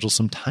love to schedule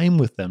some time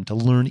with them to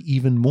learn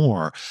even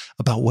more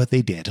about what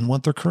they did and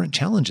what their current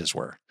challenges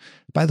were.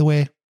 By the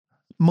way,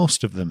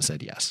 most of them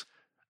said yes.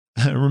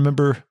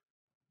 Remember,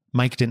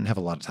 Mike didn't have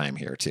a lot of time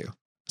here too.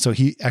 So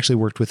he actually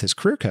worked with his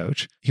career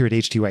coach here at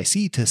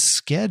H2IC to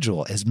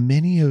schedule as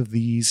many of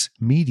these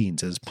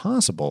meetings as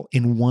possible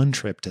in one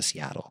trip to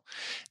Seattle.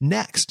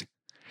 Next,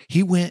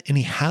 He went and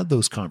he had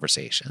those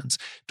conversations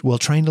while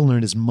trying to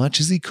learn as much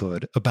as he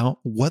could about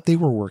what they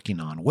were working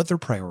on, what their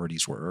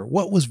priorities were,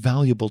 what was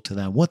valuable to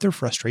them, what their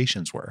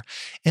frustrations were.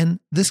 And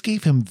this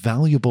gave him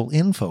valuable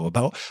info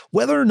about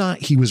whether or not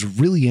he was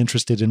really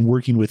interested in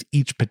working with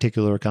each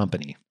particular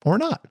company or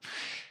not.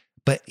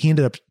 But he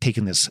ended up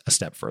taking this a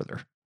step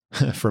further.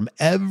 From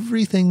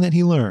everything that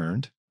he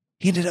learned,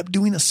 he ended up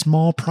doing a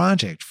small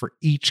project for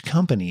each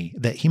company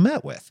that he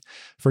met with.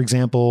 For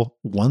example,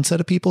 one set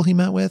of people he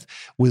met with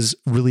was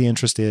really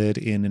interested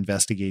in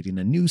investigating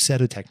a new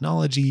set of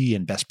technology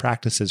and best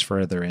practices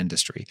for their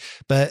industry,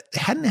 but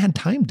hadn't had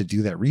time to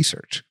do that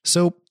research.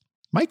 So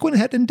Mike went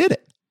ahead and did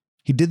it.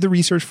 He did the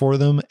research for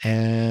them,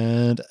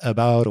 and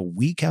about a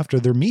week after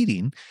their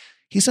meeting,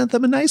 he sent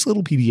them a nice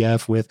little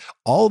PDF with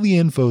all the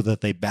info that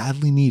they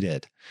badly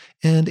needed.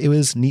 And it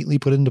was neatly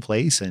put into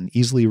place and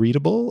easily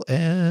readable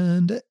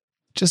and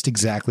just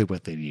exactly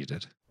what they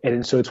needed.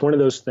 And so it's one of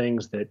those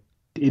things that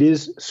it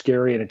is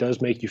scary, and it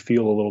does make you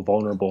feel a little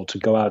vulnerable to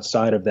go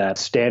outside of that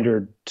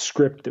standard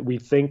script that we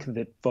think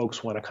that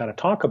folks want to kind of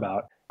talk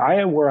about. I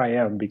am where I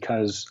am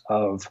because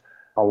of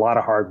a lot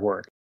of hard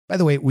work. By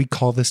the way, we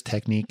call this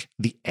technique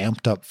the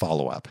amped up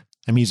follow-up.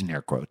 I'm using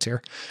air quotes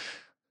here,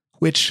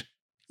 which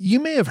you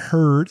may have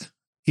heard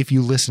if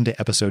you listened to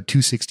episode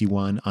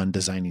 261 on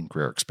designing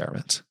career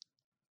experiments.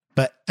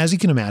 But as you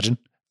can imagine,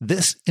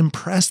 this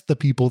impressed the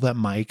people that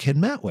Mike had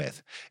met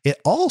with. It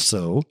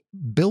also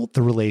built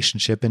the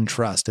relationship and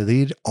trust that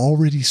he'd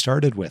already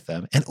started with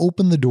them and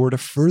opened the door to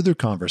further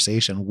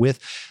conversation with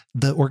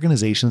the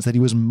organizations that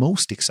he was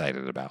most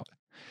excited about.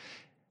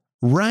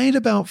 Right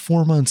about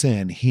 4 months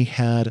in, he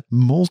had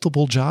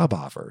multiple job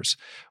offers,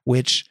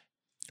 which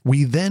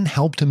we then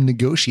helped him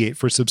negotiate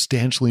for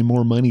substantially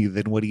more money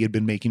than what he had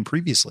been making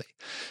previously.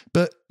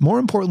 But more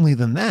importantly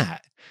than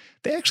that,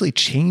 they actually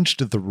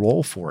changed the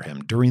role for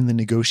him during the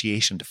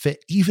negotiation to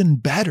fit even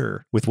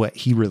better with what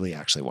he really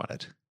actually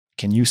wanted.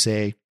 Can you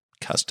say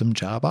custom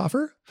job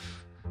offer?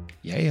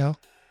 Yeah.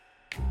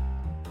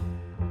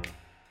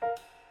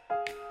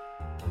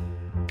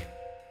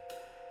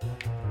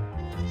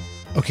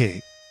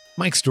 Okay,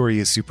 Mike's story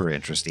is super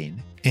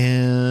interesting.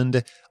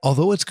 And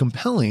although it's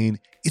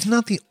compelling, it's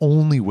not the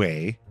only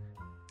way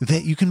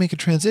that you can make a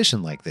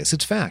transition like this.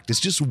 It's fact. It's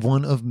just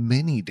one of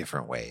many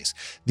different ways.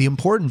 The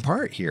important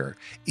part here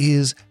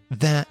is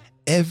that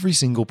every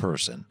single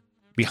person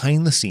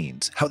behind the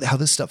scenes, how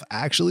this stuff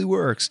actually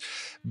works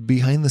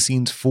behind the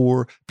scenes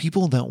for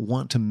people that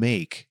want to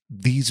make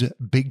these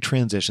big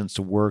transitions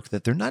to work,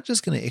 that they're not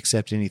just going to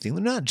accept anything.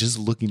 They're not just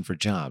looking for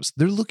jobs.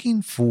 They're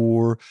looking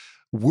for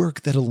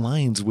work that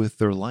aligns with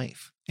their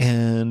life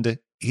and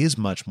is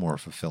much more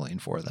fulfilling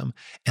for them.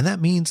 And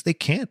that means they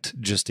can't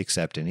just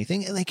accept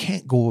anything, and they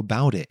can't go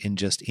about it in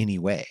just any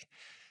way.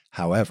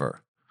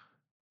 However,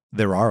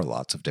 there are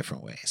lots of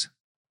different ways.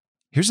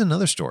 Here's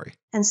another story.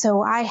 And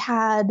so I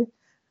had,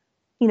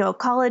 a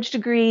college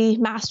degree,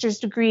 master's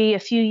degree, a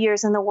few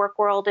years in the work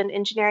world in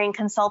engineering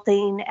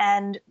consulting,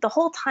 and the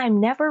whole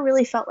time never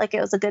really felt like it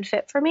was a good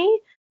fit for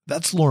me.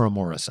 That's Laura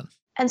Morrison.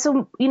 And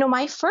so,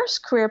 my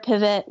first career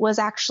pivot was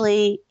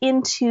actually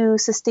into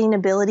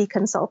sustainability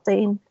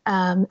consulting.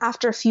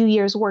 After a few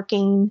years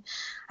working,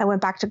 I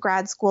went back to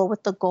grad school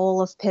with the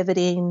goal of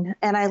pivoting,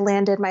 and I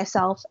landed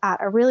myself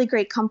at a really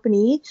great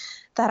company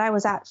that I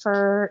was at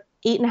for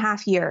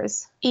 8.5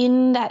 years.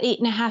 In that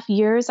 8.5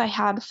 years, I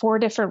had 4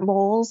 different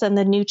roles, and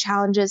the new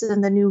challenges in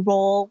the new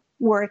role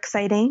were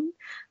exciting.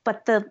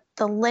 But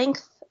the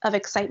length of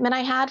excitement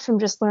I had from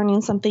just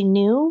learning something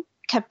new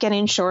kept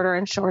getting shorter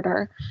and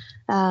shorter.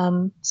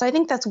 So I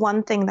think that's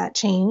one thing that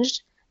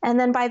changed. And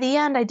then by the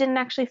end, I didn't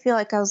actually feel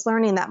like I was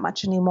learning that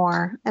much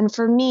anymore. And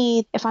for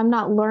me, if I'm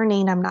not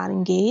learning, I'm not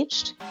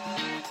engaged.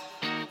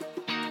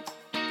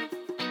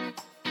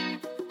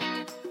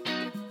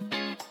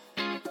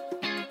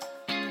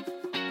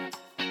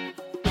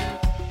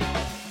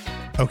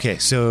 Okay,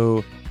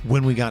 so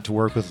when we got to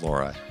work with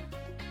Laura,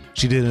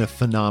 she did a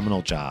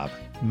phenomenal job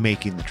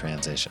making the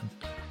transition.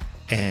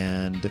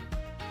 And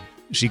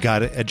she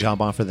got a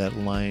job offer that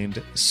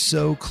aligned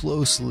so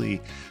closely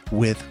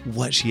with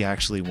what she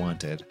actually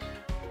wanted.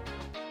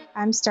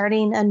 I'm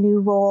starting a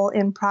new role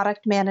in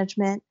product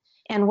management.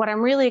 And what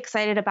I'm really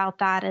excited about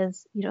that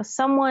is,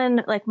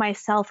 someone like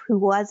myself who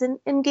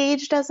wasn't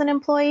engaged as an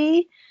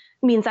employee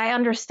means I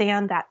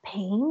understand that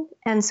pain.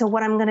 And so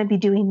what I'm going to be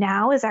doing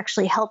now is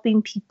actually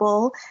helping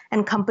people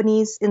and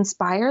companies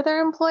inspire their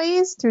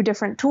employees through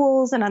different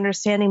tools and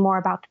understanding more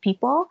about the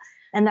people.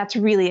 And that's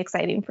really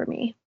exciting for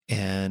me.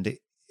 And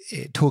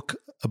it took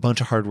a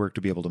bunch of hard work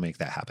to be able to make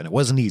that happen. It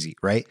wasn't easy,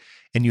 right?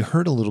 And you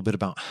heard a little bit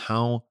about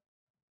how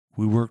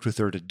we worked with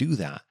her to do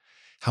that.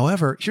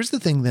 However, here's the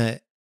thing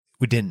that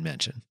we didn't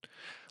mention.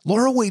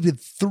 Laura waited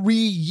 3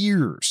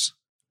 years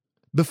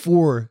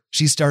before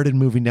she started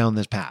moving down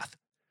this path.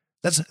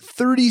 That's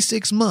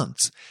 36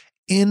 months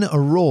in a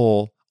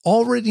role,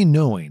 already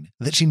knowing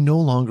that she no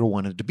longer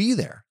wanted to be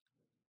there.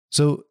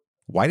 So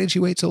why did she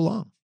wait so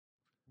long?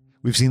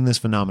 We've seen this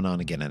phenomenon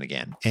again and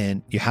again.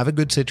 And you have a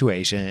good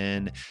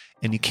situation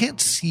and you can't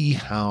see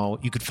how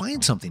you could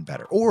find something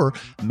better. Or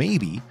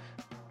maybe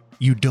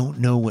you don't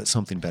know what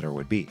something better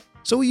would be.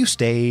 So you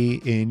stay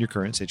in your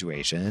current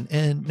situation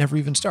and never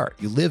even start.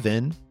 You live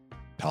in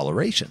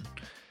toleration.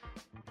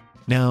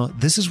 Now,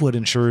 this is what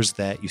ensures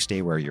that you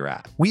stay where you're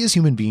at. We as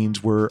human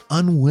beings were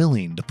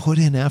unwilling to put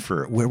in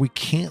effort where we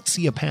can't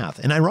see a path.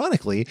 And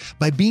ironically,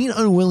 by being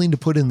unwilling to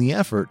put in the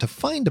effort to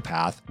find a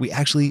path, we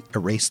actually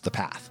erase the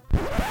path.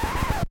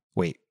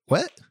 Wait,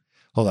 what?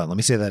 Hold on, let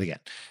me say that again.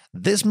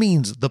 This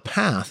means the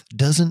path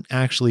doesn't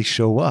actually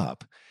show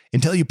up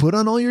until you put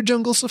on all your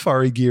jungle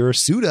safari gear,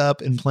 suit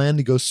up, and plan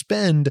to go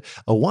spend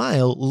a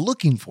while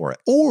looking for it.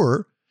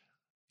 Or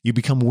you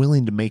become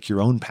willing to make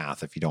your own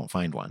path if you don't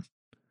find one.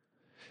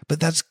 But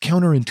that's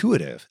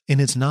counterintuitive, and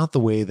it's not the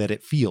way that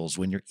it feels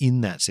when you're in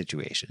that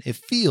situation. It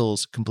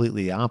feels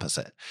completely the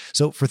opposite.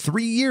 So for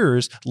 3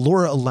 years,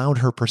 Laura allowed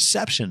her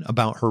perception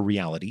about her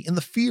reality and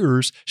the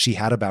fears she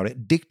had about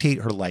it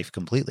dictate her life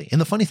completely. And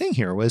the funny thing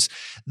here was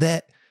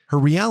that her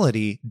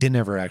reality didn't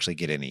ever actually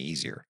get any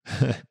easier.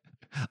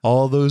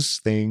 All those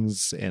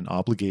things and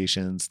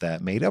obligations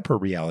that made up her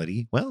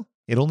reality, well,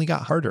 it only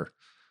got harder.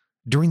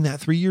 During that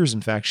 3 years,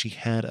 in fact, she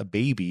had a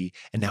baby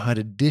and now had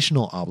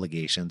additional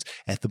obligations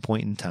at the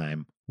point in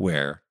time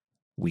where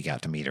we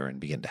got to meet her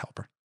and begin to help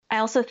her. I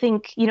also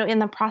think, in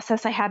the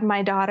process, I had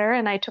my daughter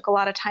and I took a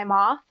lot of time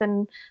off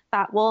and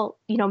thought, well,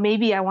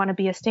 maybe I want to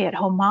be a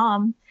stay-at-home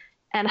mom.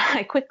 And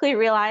I quickly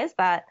realized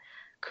that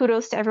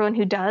kudos to everyone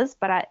who does,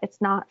 but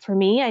it's not for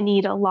me. I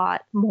need a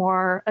lot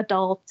more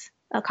adult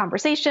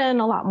conversation,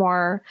 a lot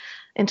more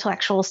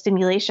intellectual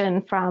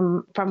stimulation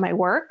from my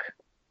work.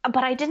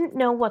 But I didn't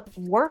know what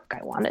work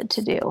I wanted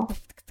to do.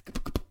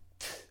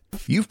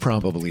 You've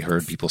probably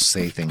heard people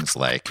say things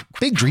like,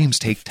 big dreams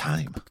take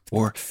time,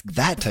 or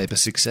that type of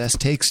success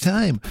takes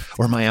time,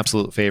 or my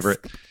absolute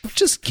favorite,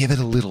 just give it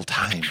a little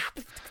time.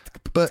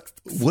 But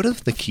what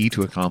if the key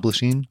to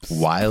accomplishing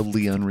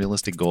wildly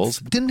unrealistic goals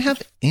didn't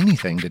have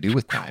anything to do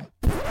with time?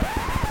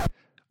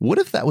 What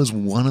if that was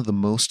one of the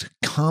most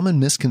common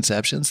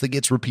misconceptions that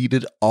gets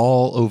repeated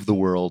all over the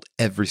world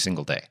every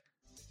single day?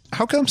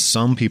 How come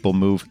some people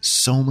move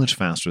so much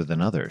faster than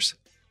others?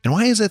 And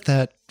why is it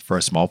that, for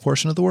a small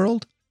portion of the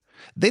world,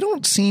 they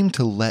don't seem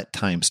to let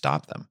time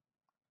stop them?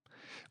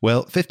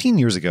 Well, 15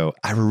 years ago,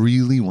 I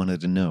really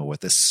wanted to know what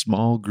this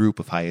small group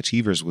of high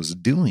achievers was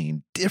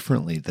doing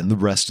differently than the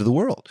rest of the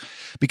world,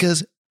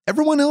 because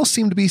everyone else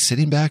seemed to be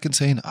sitting back and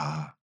saying,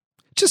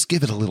 just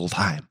give it a little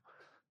time.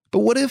 But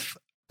what if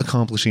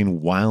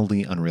accomplishing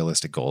wildly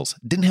unrealistic goals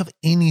didn't have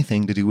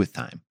anything to do with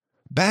time?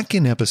 Back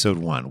in episode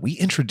 1, we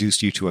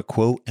introduced you to a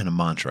quote and a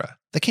mantra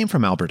that came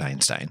from Albert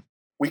Einstein.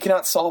 We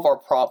cannot solve our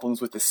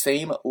problems with the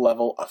same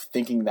level of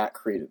thinking that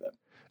created them.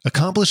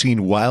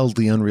 Accomplishing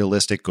wildly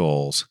unrealistic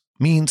goals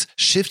means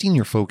shifting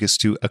your focus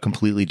to a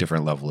completely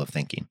different level of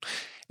thinking.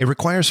 It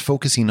requires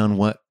focusing on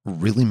what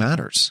really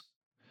matters.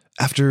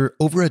 After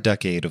over a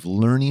decade of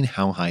learning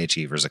how high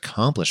achievers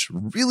accomplish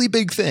really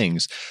big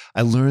things,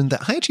 I learned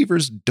that high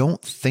achievers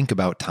don't think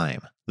about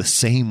time the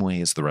same way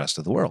as the rest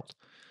of the world.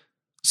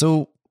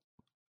 So,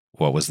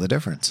 what was the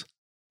difference?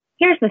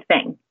 Here's the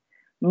thing.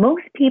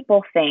 Most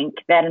people think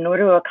that in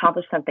order to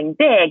accomplish something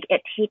big,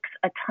 it takes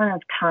a ton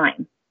of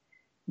time.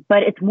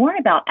 But it's more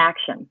about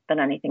action than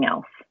anything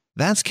else.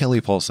 That's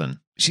Kelly Paulson.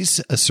 She's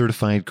a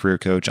certified career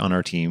coach on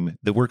our team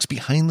that works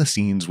behind the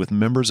scenes with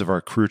members of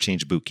our Career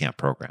Change Bootcamp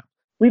program.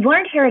 We've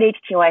learned here at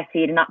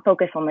HTOIC to not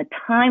focus on the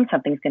time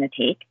something's going to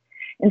take.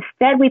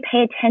 Instead, we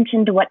pay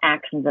attention to what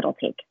actions it'll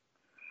take.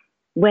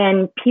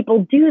 When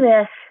people do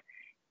this,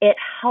 it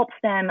helps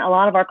them, a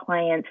lot of our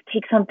clients,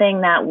 take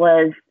something that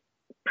was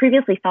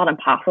previously thought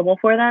impossible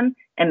for them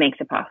and makes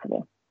it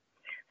possible.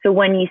 So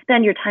when you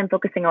spend your time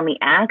focusing on the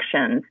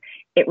actions,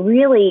 it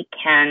really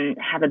can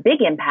have a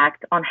big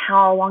impact on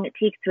how long it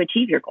takes to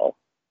achieve your goal.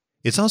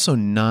 It's also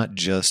not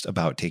just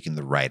about taking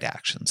the right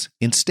actions.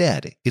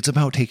 Instead, it's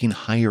about taking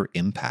higher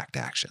impact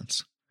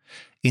actions.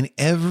 In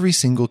every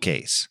single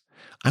case,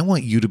 I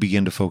want you to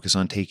begin to focus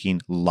on taking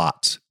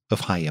lots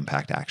of high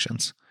impact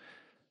actions.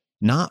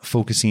 Not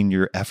focusing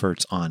your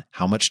efforts on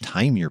how much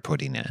time you're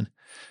putting in.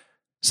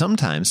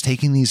 Sometimes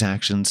taking these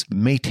actions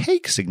may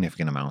take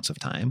significant amounts of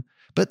time,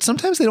 but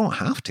sometimes they don't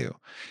have to.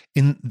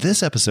 In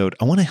this episode,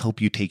 I want to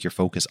help you take your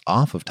focus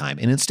off of time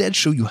and instead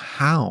show you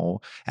how,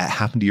 at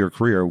Happen to Your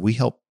Career, we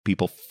help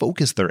people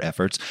focus their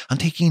efforts on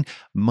taking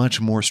much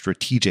more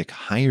strategic,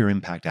 higher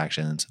impact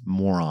actions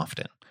more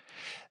often.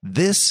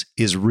 This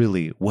is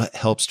really what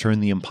helps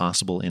turn the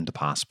impossible into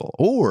possible,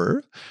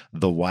 or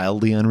the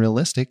wildly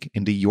unrealistic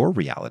into your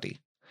reality.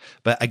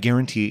 But I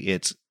guarantee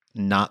it's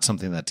not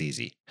something that's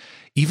easy.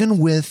 Even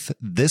with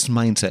this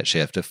mindset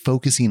shift of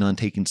focusing on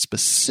taking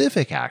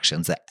specific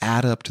actions that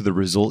add up to the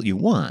result you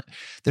want,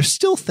 there's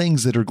still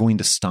things that are going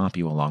to stop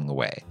you along the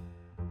way.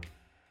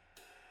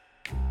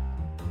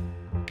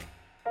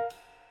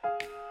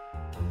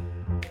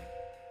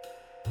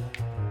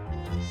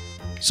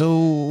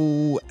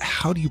 So,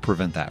 how do you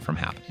prevent that from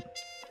happening?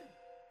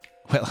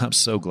 Well, I'm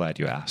so glad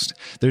you asked.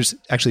 There's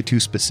actually 2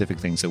 specific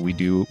things that we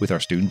do with our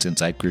students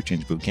inside Career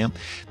Change Bootcamp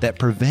that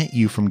prevent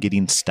you from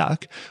getting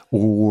stuck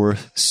or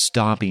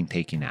stopping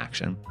taking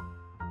action.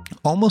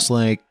 Almost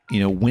like,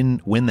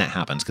 when that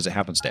happens, because it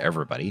happens to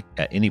everybody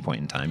at any point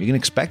in time, you can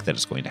expect that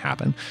it's going to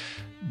happen.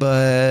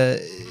 But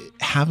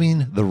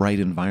having the right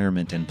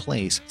environment in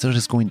place so that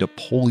it's going to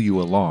pull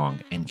you along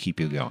and keep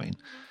you going.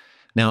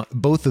 Now,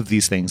 both of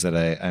these things that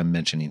I'm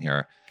mentioning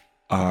here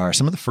are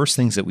some of the first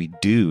things that we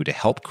do to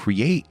help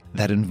create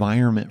that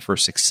environment for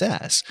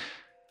success.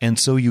 And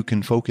so you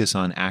can focus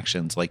on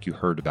actions like you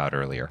heard about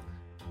earlier.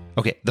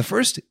 Okay, the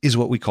first is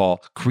what we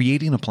call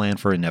creating a plan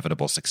for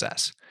inevitable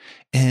success.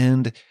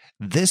 And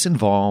this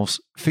involves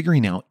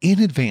figuring out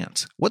in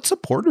advance, what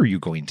support are you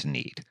going to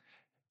need?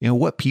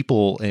 What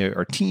people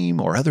or team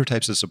or other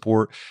types of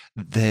support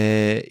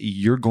that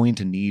you're going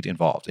to need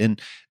involved.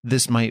 And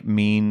this might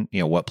mean,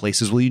 what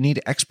places will you need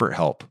expert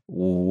help?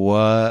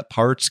 What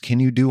parts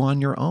can you do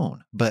on your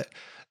own? But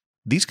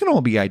these can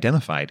all be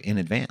identified in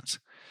advance.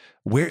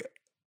 Where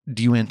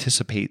do you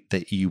anticipate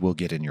that you will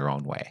get in your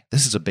own way?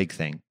 This is a big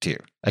thing too.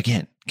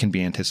 Again, can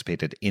be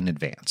anticipated in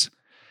advance.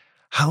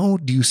 How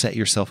do you set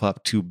yourself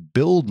up to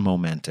build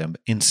momentum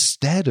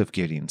instead of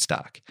getting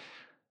stuck?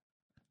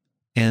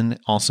 And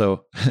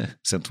also,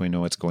 since we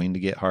know it's going to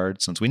get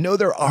hard, since we know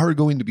there are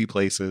going to be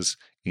places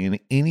in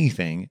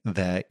anything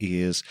that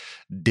is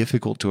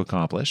difficult to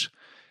accomplish,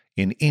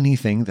 in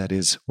anything that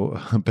is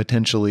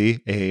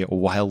potentially a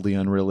wildly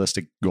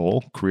unrealistic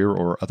goal, career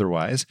or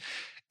otherwise,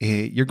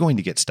 you're going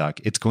to get stuck.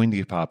 It's going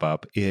to pop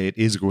up. It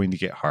is going to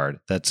get hard.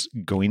 That's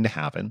going to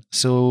happen.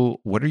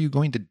 So what are you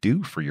going to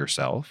do for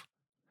yourself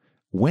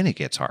when it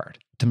gets hard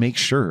to make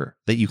sure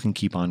that you can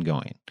keep on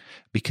going?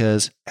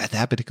 Because at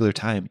that particular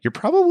time, you're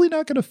probably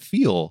not going to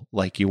feel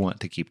like you want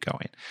to keep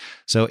going.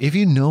 So if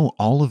you know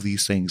all of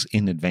these things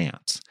in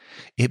advance,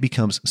 it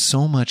becomes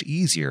so much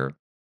easier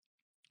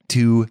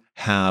to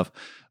have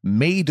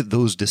made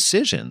those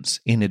decisions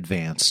in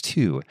advance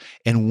too.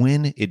 And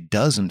when it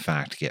does in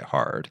fact get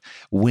hard,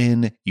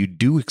 when you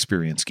do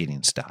experience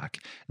getting stuck,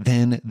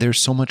 then there's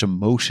so much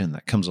emotion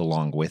that comes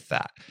along with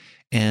that.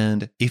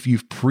 And if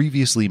you've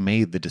previously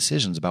made the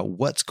decisions about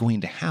what's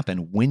going to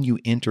happen when you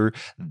enter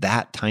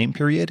that time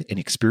period and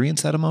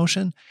experience that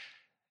emotion,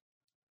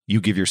 you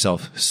give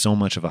yourself so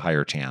much of a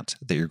higher chance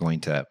that you're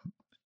going to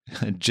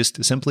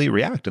just simply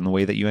react in the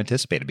way that you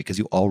anticipated, because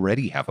you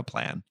already have a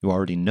plan. You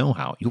already know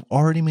how. You've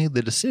already made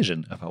the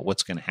decision about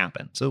what's going to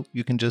happen. So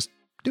you can just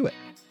do it.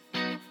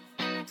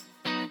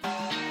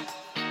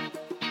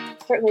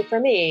 Certainly for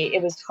me,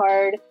 it was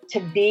hard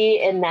to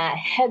be in that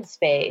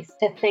headspace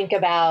to think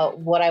about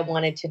what I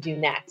wanted to do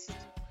next.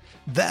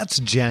 That's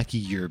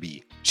Jackie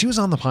Yerby. She was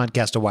on the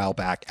podcast a while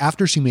back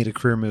after she made a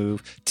career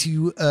move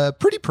to a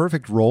pretty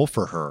perfect role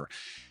for her,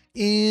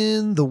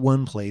 in the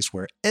one place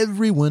where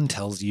everyone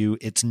tells you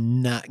it's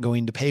not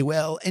going to pay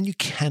well and you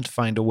can't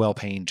find a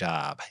well-paying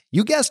job.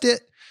 You guessed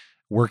it,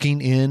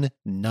 working in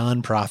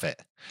nonprofit.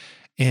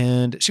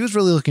 And she was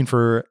really looking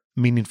for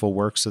meaningful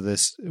work, so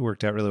this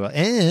worked out really well.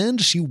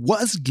 And she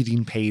was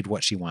getting paid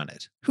what she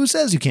wanted. Who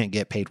says you can't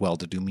get paid well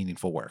to do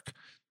meaningful work?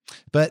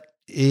 But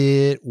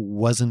it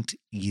wasn't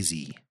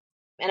easy.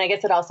 And I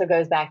guess it also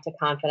goes back to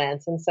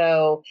confidence. And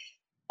so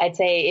I'd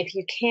say if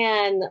you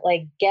can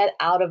get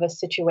out of a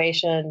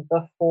situation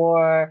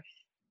before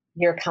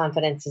your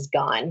confidence is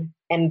gone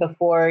and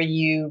before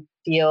you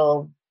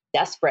feel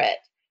desperate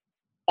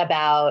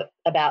about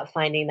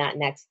finding that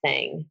next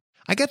thing.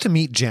 I got to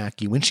meet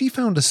Jackie when she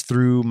found us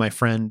through my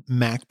friend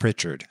Mac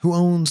Pritchard, who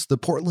owns the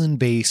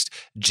Portland-based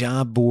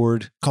job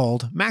board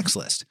called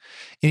MaxList.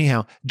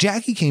 Anyhow,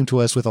 Jackie came to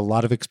us with a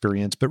lot of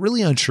experience, but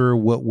really unsure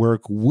what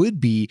work would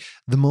be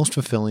the most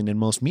fulfilling and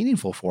most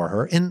meaningful for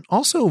her, and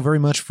also very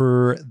much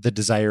for the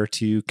desire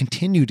to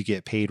continue to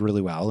get paid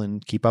really well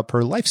and keep up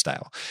her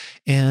lifestyle.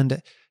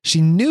 And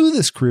she knew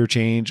this career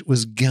change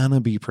was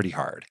gonna be pretty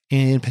hard,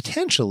 and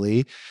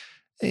potentially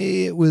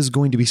it was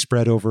going to be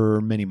spread over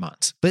many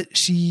months, but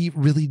she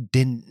really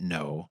didn't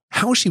know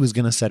how she was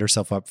going to set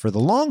herself up for the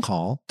long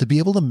haul to be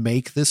able to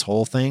make this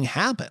whole thing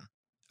happen.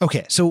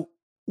 Okay, so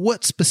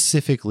what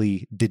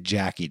specifically did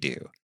Jackie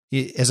do?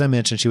 As I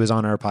mentioned, she was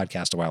on our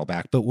podcast a while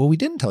back, but what we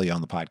didn't tell you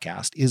on the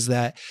podcast is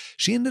that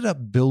she ended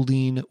up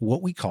building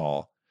what we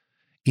call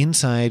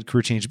inside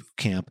Career Change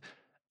Bootcamp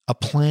a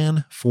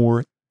plan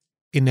for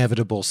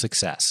inevitable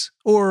success,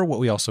 or what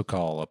we also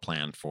call a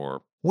plan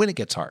for when it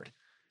gets hard.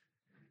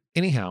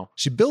 Anyhow,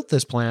 she built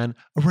this plan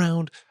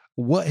around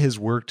what has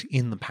worked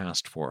in the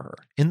past for her.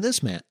 And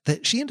this meant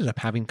that she ended up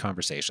having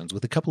conversations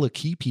with a couple of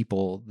key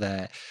people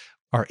that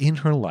are in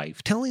her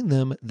life, telling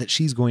them that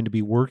she's going to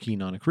be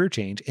working on a career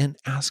change and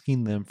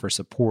asking them for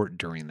support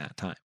during that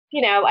time.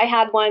 I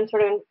had one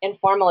sort of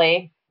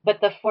informally, but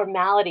the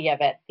formality of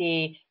it,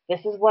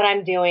 this is what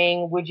I'm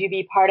doing, would you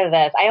be part of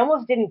this? I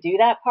almost didn't do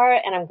that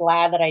part, and I'm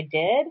glad that I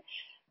did.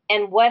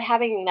 And what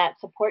having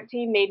that support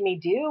team made me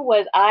do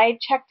was I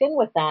checked in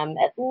with them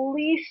at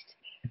least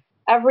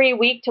every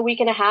week to week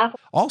and a half.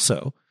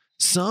 Also,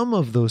 some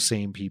of those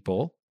same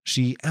people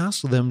she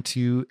asked them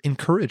to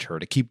encourage her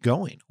to keep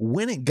going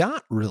when it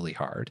got really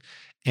hard.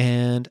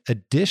 And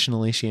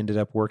additionally, she ended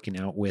up working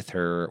out with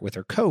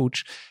her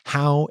coach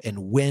how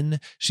and when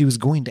she was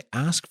going to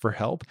ask for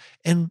help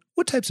and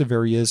what types of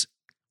areas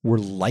were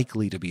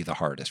likely to be the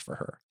hardest for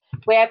her.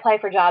 The way I apply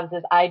for jobs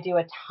is I do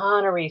a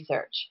ton of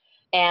research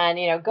and,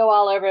 go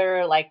all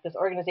over like this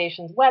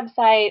organization's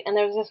website. And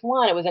there was this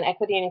one, it was an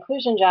equity and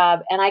inclusion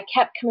job. And I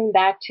kept coming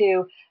back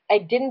to, I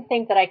didn't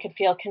think that I could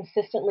feel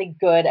consistently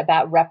good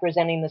about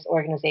representing this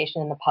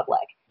organization in the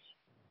public,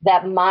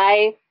 that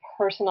my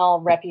personal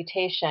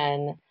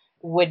reputation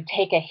would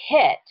take a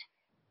hit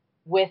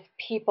with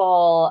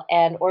people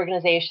and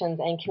organizations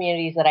and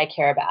communities that I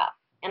care about.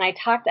 And I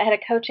had a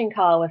coaching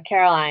call with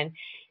Caroline,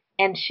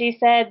 and she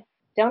said,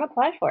 don't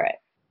apply for it.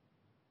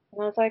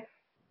 And I was like,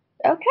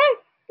 okay.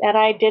 And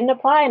I didn't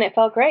apply, and it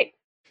felt great.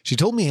 She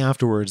told me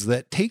afterwards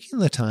that taking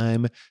the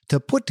time to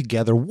put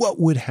together what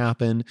would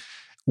happen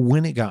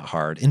when it got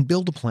hard and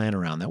build a plan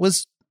around that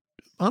was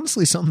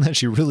honestly something that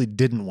she really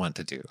didn't want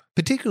to do,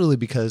 particularly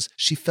because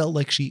she felt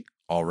like she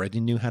already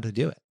knew how to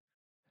do it.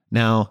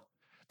 Now,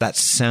 that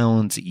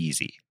sounds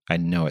easy. I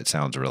know it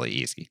sounds really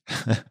easy.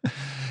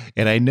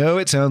 And I know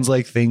it sounds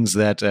like things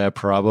that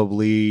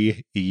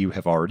probably you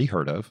have already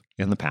heard of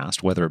in the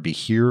past, whether it be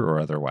here or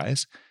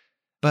otherwise.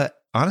 But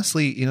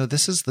honestly,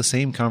 this is the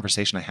same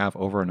conversation I have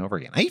over and over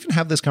again. I even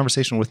have this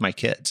conversation with my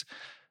kids.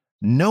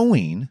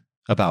 Knowing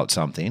about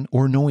something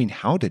or knowing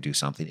how to do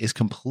something is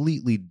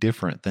completely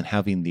different than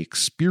having the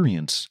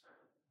experience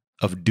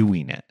of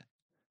doing it.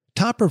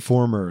 Top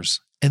performers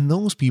and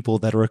those people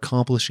that are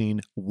accomplishing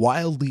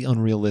wildly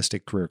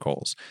unrealistic career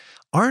goals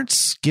aren't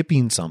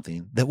skipping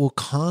something that will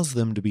cause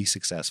them to be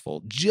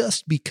successful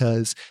just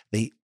because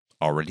they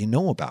already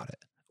know about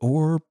it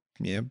or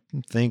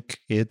think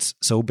it's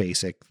so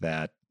basic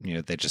that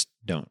they just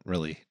don't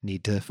really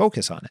need to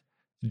focus on it.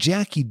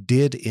 Jackie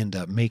did end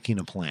up making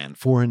a plan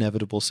for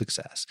inevitable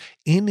success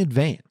in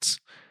advance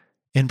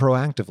and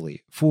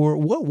proactively for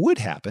what would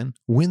happen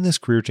when this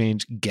career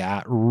change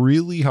got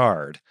really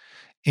hard.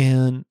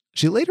 And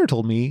she later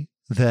told me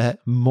that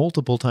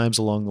multiple times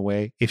along the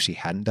way, if she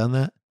hadn't done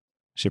that,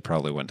 she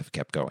probably wouldn't have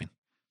kept going.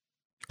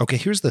 Okay,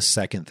 here's the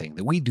second thing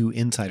that we do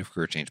inside of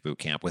Career Change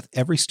Bootcamp with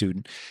every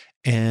student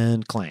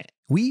and client.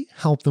 We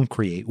help them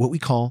create what we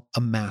call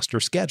a master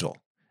schedule.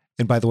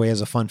 And by the way, as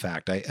a fun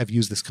fact, I've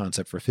used this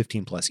concept for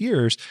 15 plus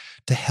years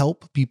to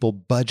help people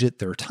budget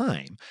their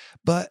time.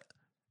 But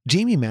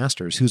Jamie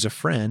Masters, who's a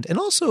friend and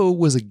also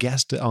was a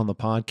guest on the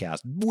podcast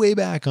way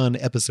back on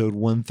episode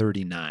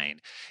 139,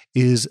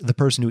 is the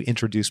person who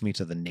introduced me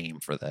to the name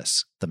for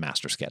this, the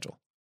master schedule.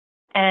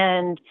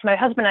 And my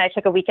husband and I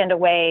took a weekend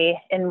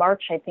away in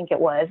March, I think it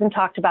was, and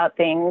talked about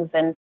things.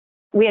 And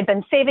we had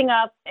been saving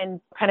up and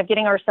kind of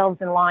getting ourselves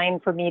in line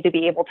for me to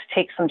be able to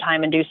take some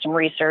time and do some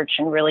research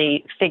and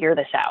really figure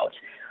this out.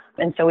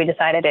 And so we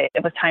decided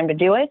it was time to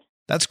do it.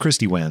 That's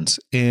Christy Wenz,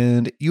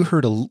 and you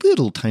heard a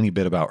little tiny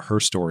bit about her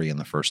story in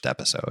the first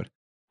episode.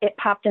 It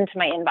popped into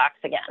my inbox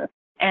again,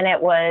 and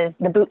it was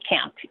the boot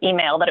camp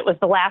email that it was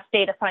the last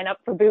day to sign up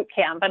for boot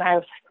camp. And I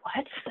was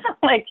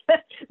like, what?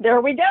 There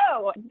we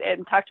go.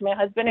 And talked to my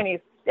husband, and he's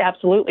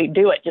absolutely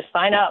do it. Just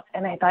sign up.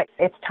 And I thought,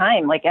 it's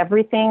time.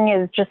 Everything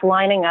is just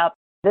lining up.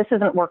 This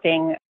isn't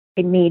working.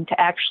 I need to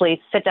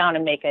actually sit down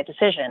and make a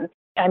decision.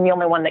 I'm the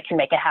only one that can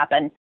make it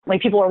happen.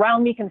 People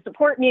around me can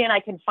support me and I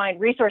can find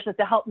resources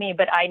to help me,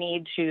 but I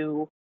need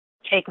to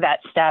take that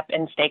step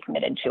and stay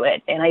committed to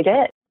it. And I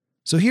did.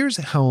 So here's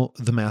how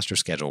the master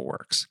schedule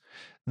works.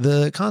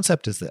 The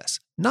concept is this,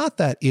 not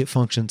that it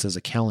functions as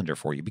a calendar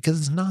for you, because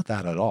it's not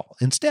that at all.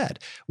 Instead,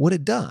 what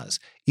it does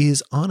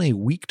is on a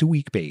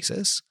week-to-week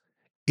basis,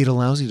 it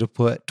allows you to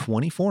put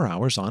 24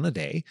 hours on a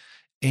day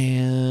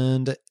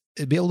and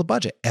be able to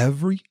budget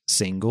every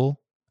single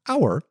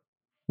hour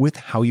with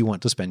how you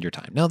want to spend your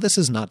time. Now, this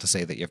is not to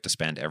say that you have to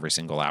spend every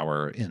single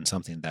hour in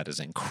something that is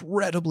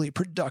incredibly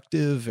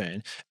productive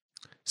and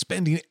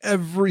spending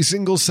every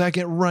single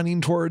second running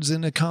towards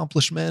an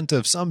accomplishment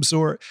of some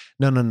sort.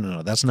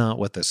 No. That's not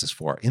what this is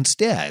for.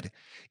 Instead,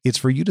 it's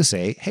for you to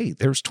say, hey,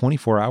 there's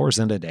 24 hours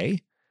in a day,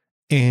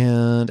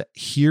 and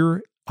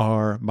here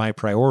are my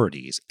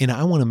priorities. And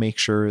I want to make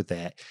sure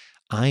that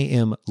I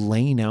am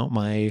laying out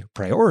my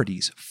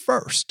priorities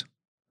first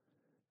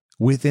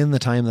within the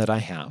time that I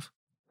have.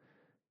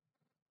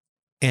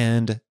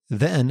 And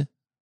then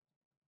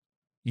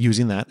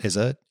using that as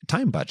a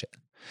time budget.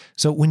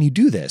 So when you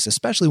do this,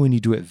 especially when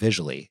you do it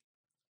visually,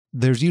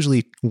 there's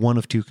usually one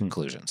of two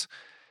conclusions.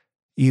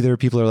 Either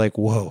people are like,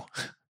 whoa,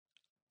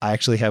 I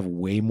actually have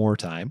way more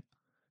time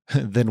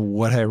than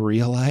what I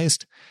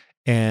realized.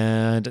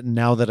 And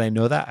now that I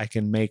know that, I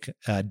can make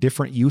a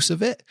different use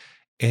of it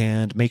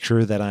and make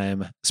sure that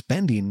I'm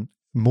spending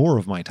more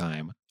of my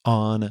time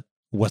on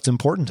what's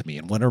important to me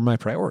and what are my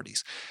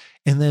priorities.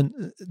 And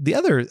then the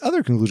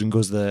other conclusion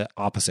goes the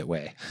opposite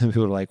way.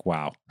 People are like,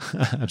 wow,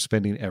 I'm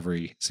spending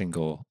every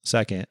single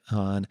second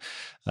on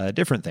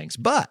different things,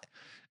 but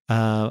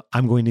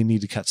I'm going to need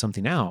to cut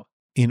something out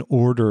in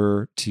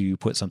order to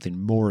put something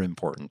more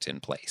important in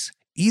place.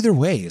 either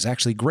way is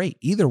actually great.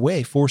 Either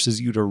way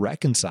forces you to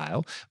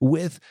reconcile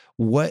with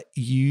what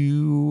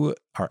you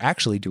are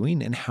actually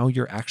doing and how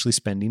you're actually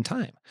spending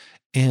time.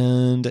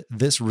 And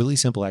this really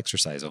simple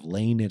exercise of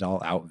laying it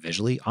all out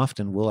visually,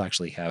 often we'll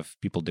actually have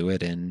people do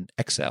it in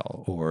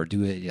Excel or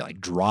do it like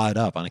draw it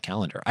up on a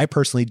calendar. I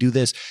personally do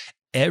this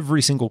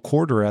every single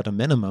quarter at a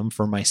minimum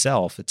for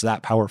myself. It's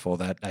that powerful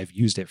that I've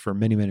used it for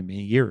many, many,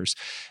 many years.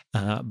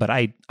 But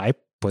I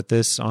put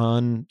this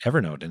on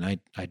Evernote and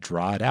I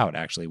draw it out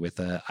actually with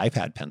an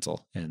iPad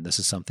pencil. And this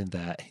is something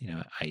that,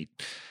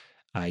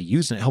 I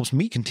use, and it helps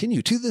me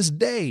continue to this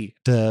day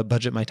to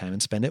budget my time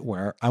and spend it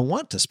where I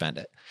want to spend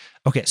it.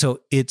 Okay,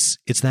 so it's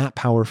that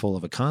powerful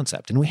of a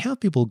concept. And we have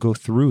people go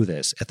through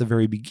this at the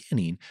very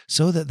beginning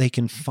so that they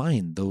can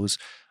find those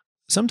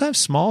sometimes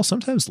small,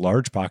 sometimes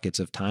large pockets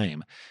of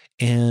time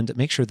and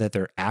make sure that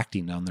they're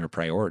acting on their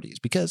priorities.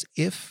 Because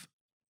if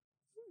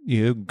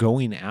you're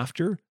going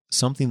after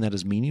something that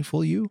is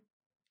meaningful to you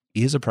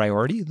is a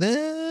priority,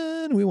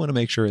 then we want to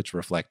make sure it's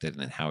reflected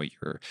in how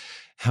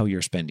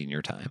you're spending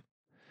your time.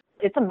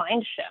 It's a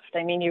mind shift.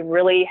 I mean, you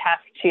really have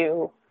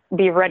to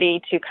be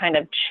ready to kind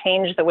of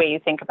change the way you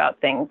think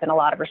about things in a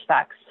lot of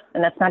respects.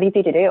 And that's not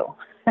easy to do.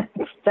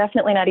 It's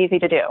definitely not easy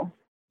to do.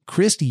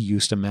 Christy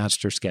used a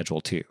master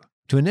schedule too,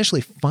 to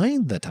initially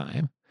find the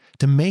time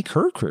to make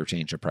her career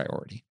change a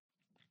priority.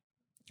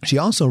 She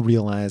also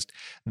realized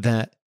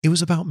that it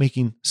was about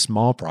making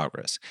small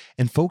progress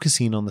and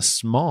focusing on the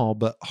small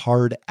but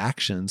hard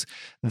actions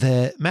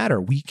that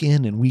matter week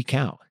in and week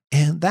out.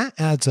 And that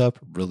adds up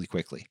really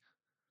quickly.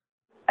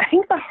 I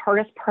think the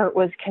hardest part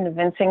was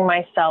convincing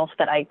myself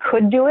that I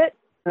could do it,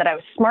 that I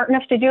was smart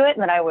enough to do it,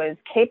 and that I was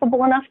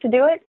capable enough to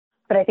do it.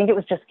 But I think it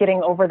was just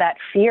getting over that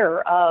fear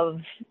of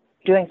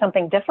doing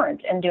something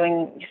different and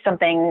doing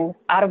something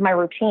out of my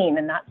routine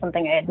and not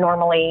something I had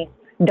normally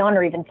done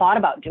or even thought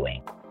about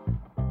doing.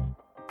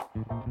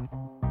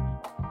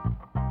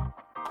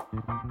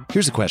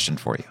 Here's a question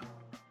for you.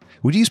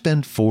 Would you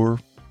spend 4,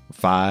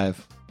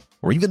 5,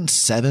 or even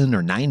 7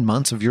 or 9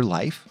 months of your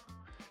life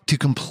to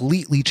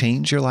completely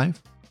change your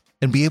life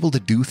and be able to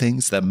do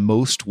things that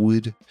most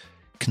would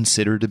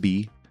consider to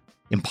be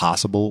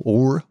impossible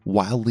or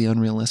wildly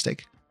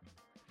unrealistic?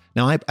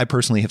 Now, I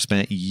personally have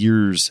spent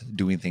years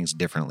doing things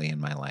differently in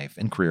my life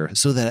and career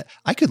so that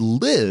I could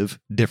live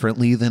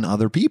differently than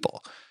other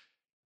people.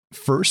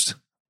 First,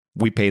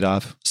 we paid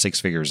off 6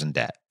 figures in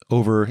debt.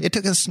 It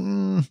took us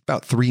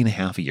about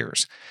 3.5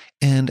 years.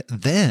 And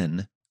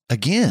then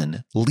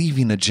again,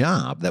 leaving a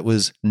job that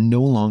was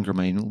no longer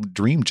my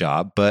dream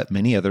job, but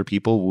many other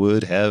people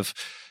would have,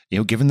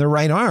 given their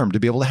right arm to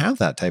be able to have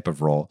that type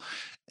of role.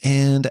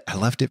 And I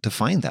left it to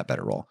find that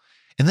better role.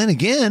 And then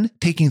again,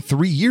 taking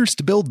 3 years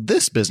to build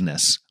this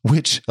business,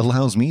 which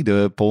allows me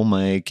to pull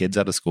my kids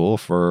out of school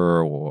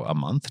for a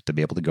month to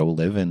be able to go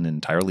live in an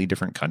entirely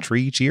different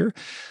country each year.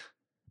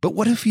 But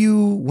what if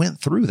you went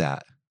through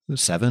that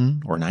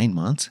 7 or 9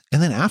 months,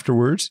 and then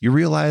afterwards you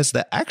realize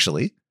that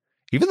actually,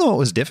 even though it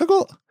was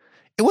difficult,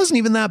 it wasn't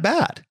even that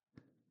bad?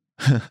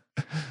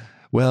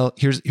 Well,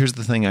 here's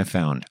the thing I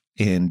found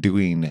in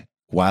doing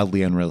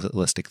wildly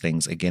unrealistic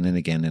things again and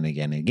again and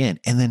again and again,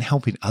 and then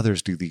helping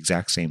others do the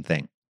exact same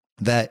thing.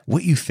 That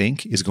what you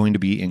think is going to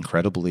be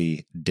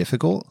incredibly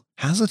difficult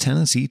has a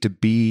tendency to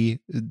be,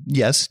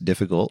 yes,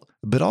 difficult,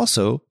 but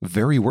also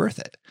very worth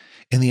it.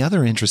 And the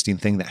other interesting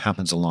thing that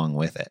happens along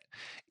with it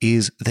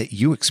is that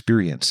you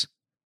experience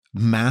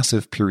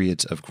massive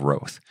periods of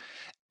growth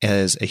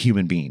as a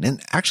human being.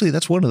 And actually,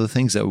 that's one of the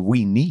things that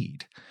we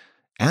need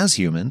as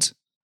humans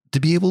to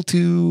be able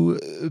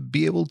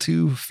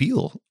to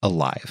feel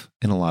alive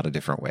in a lot of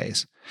different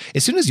ways.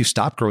 As soon as you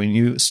stop growing,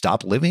 you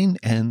stop living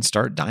and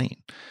start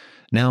dying.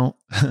 Now,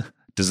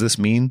 does this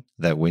mean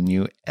that when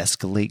you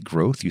escalate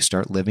growth, you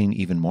start living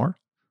even more?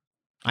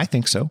 I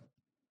think so.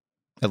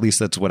 At least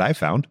that's what I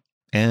found.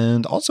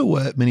 And also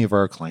what many of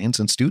our clients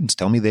and students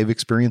tell me they've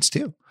experienced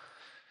too.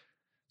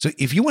 So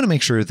if you want to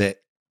make sure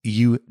that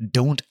you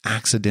don't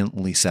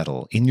accidentally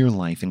settle in your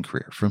life and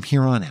career from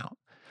here on out,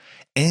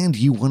 and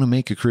you want to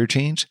make a career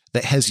change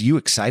that has you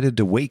excited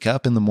to wake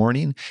up in the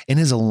morning and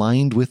is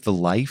aligned with the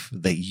life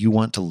that you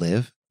want to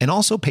live and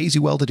also pays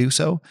you well to do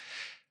so,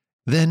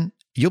 then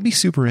you'll be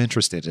super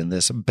interested in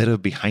this bit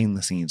of behind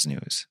the scenes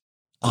news.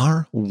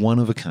 Our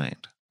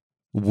one-of-a-kind,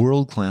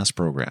 world-class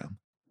program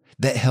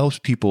that helps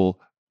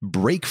people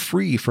break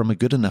free from a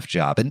good enough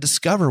job and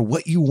discover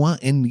what you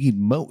want and need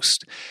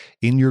most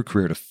in your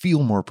career to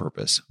feel more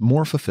purpose,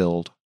 more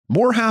fulfilled,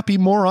 more happy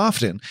more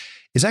often,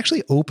 is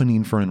actually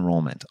opening for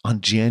enrollment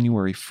on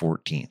January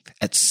 14th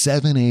at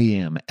 7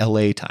 a.m.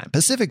 LA time,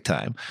 Pacific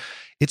time.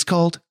 It's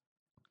called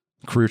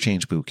Career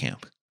Change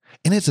Bootcamp.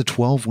 And it's a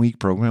 12-week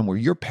program where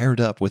you're paired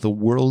up with a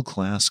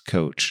world-class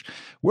coach,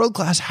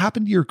 world-class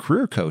happen to your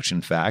career coach,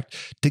 in fact,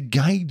 to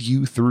guide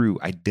you through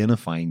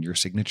identifying your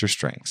signature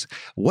strengths,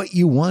 what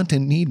you want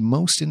and need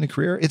most in a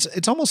career.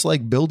 It's almost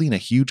like building a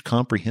huge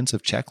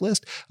comprehensive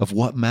checklist of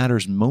what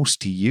matters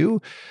most to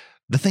you,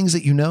 the things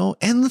that you know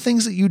and the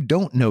things that you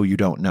don't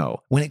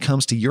know when it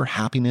comes to your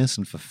happiness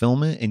and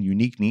fulfillment and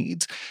unique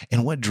needs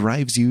and what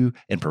drives you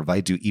and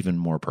provides you even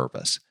more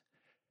purpose.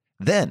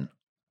 Then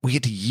we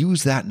get to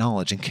use that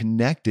knowledge and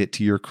connect it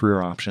to your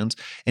career options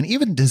and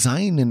even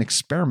design an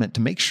experiment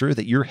to make sure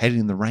that you're heading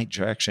in the right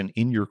direction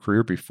in your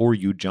career before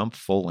you jump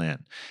full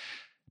in.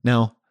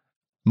 Now,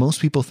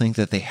 most people think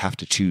that they have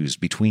to choose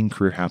between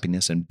career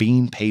happiness and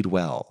being paid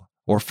well,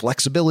 or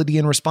flexibility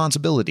and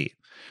responsibility,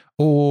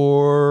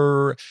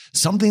 or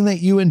something that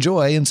you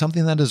enjoy and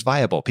something that is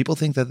viable. People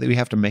think that we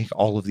have to make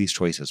all of these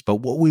choices. But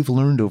what we've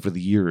learned over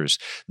the years,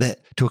 that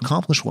to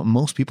accomplish what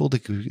most people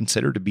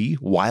consider to be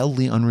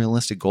wildly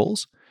unrealistic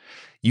goals,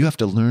 you have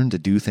to learn to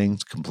do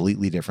things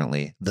completely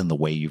differently than the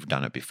way you've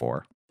done it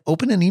before.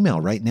 Open an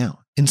email right now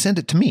and send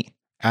it to me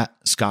at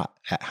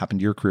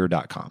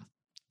scott@happentoyourcareer.com.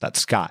 That's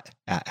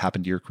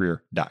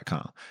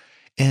scott@happentoyourcareer.com.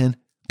 And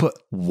put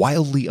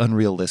wildly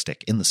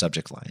unrealistic in the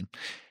subject line.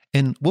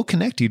 And we'll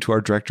connect you to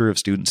our Director of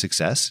Student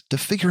Success to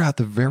figure out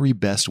the very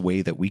best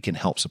way that we can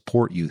help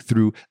support you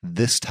through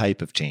this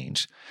type of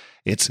change.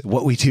 It's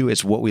what we do.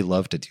 It's what we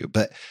love to do.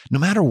 But no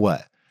matter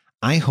what,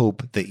 I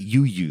hope that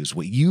you use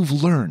what you've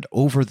learned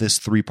over this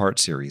 3-part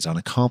series on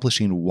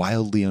accomplishing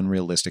wildly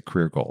unrealistic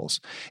career goals.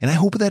 And I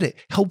hope that it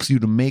helps you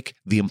to make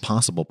the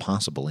impossible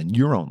possible in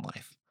your own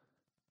life.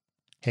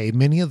 Hey,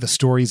 many of the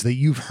stories that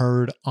you've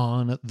heard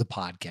on the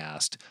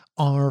podcast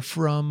are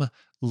from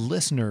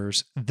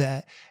listeners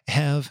that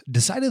have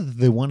decided that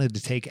they wanted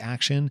to take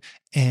action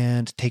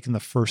and taken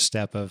the first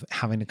step of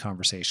having a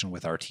conversation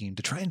with our team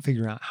to try and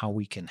figure out how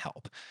we can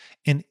help.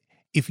 And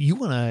if you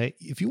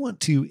want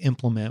to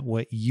implement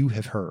what you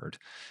have heard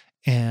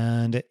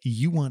and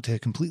you want to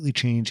completely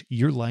change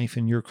your life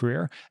and your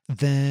career,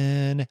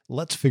 then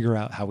let's figure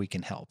out how we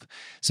can help.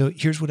 So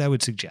here's what I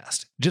would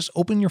suggest. Just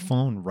open your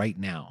phone right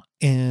now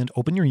and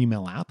open your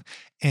email app.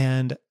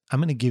 And I'm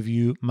going to give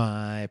you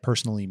my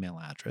personal email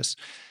address,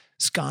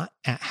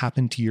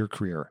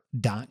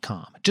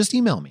 scott@happentoyourcareer.com. Just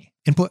email me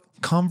and put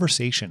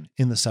conversation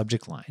in the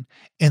subject line.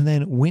 And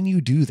then when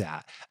you do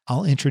that,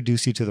 I'll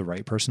introduce you to the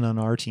right person on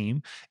our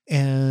team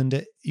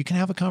and you can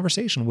have a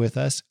conversation with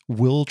us.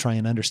 We'll try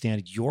and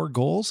understand your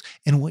goals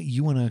and what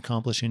you want to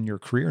accomplish in your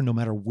career, no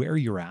matter where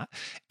you're at.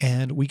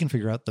 And we can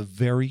figure out the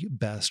very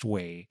best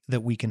way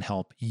that we can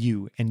help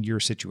you and your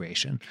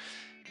situation.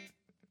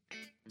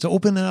 So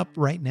open it up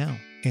right now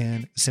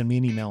and send me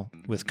an email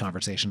with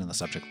conversation in the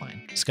subject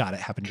line,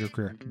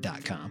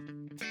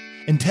 scott@happentoyourcareer.com.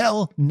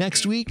 Until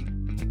next week,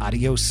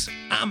 adios.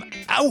 I'm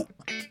out.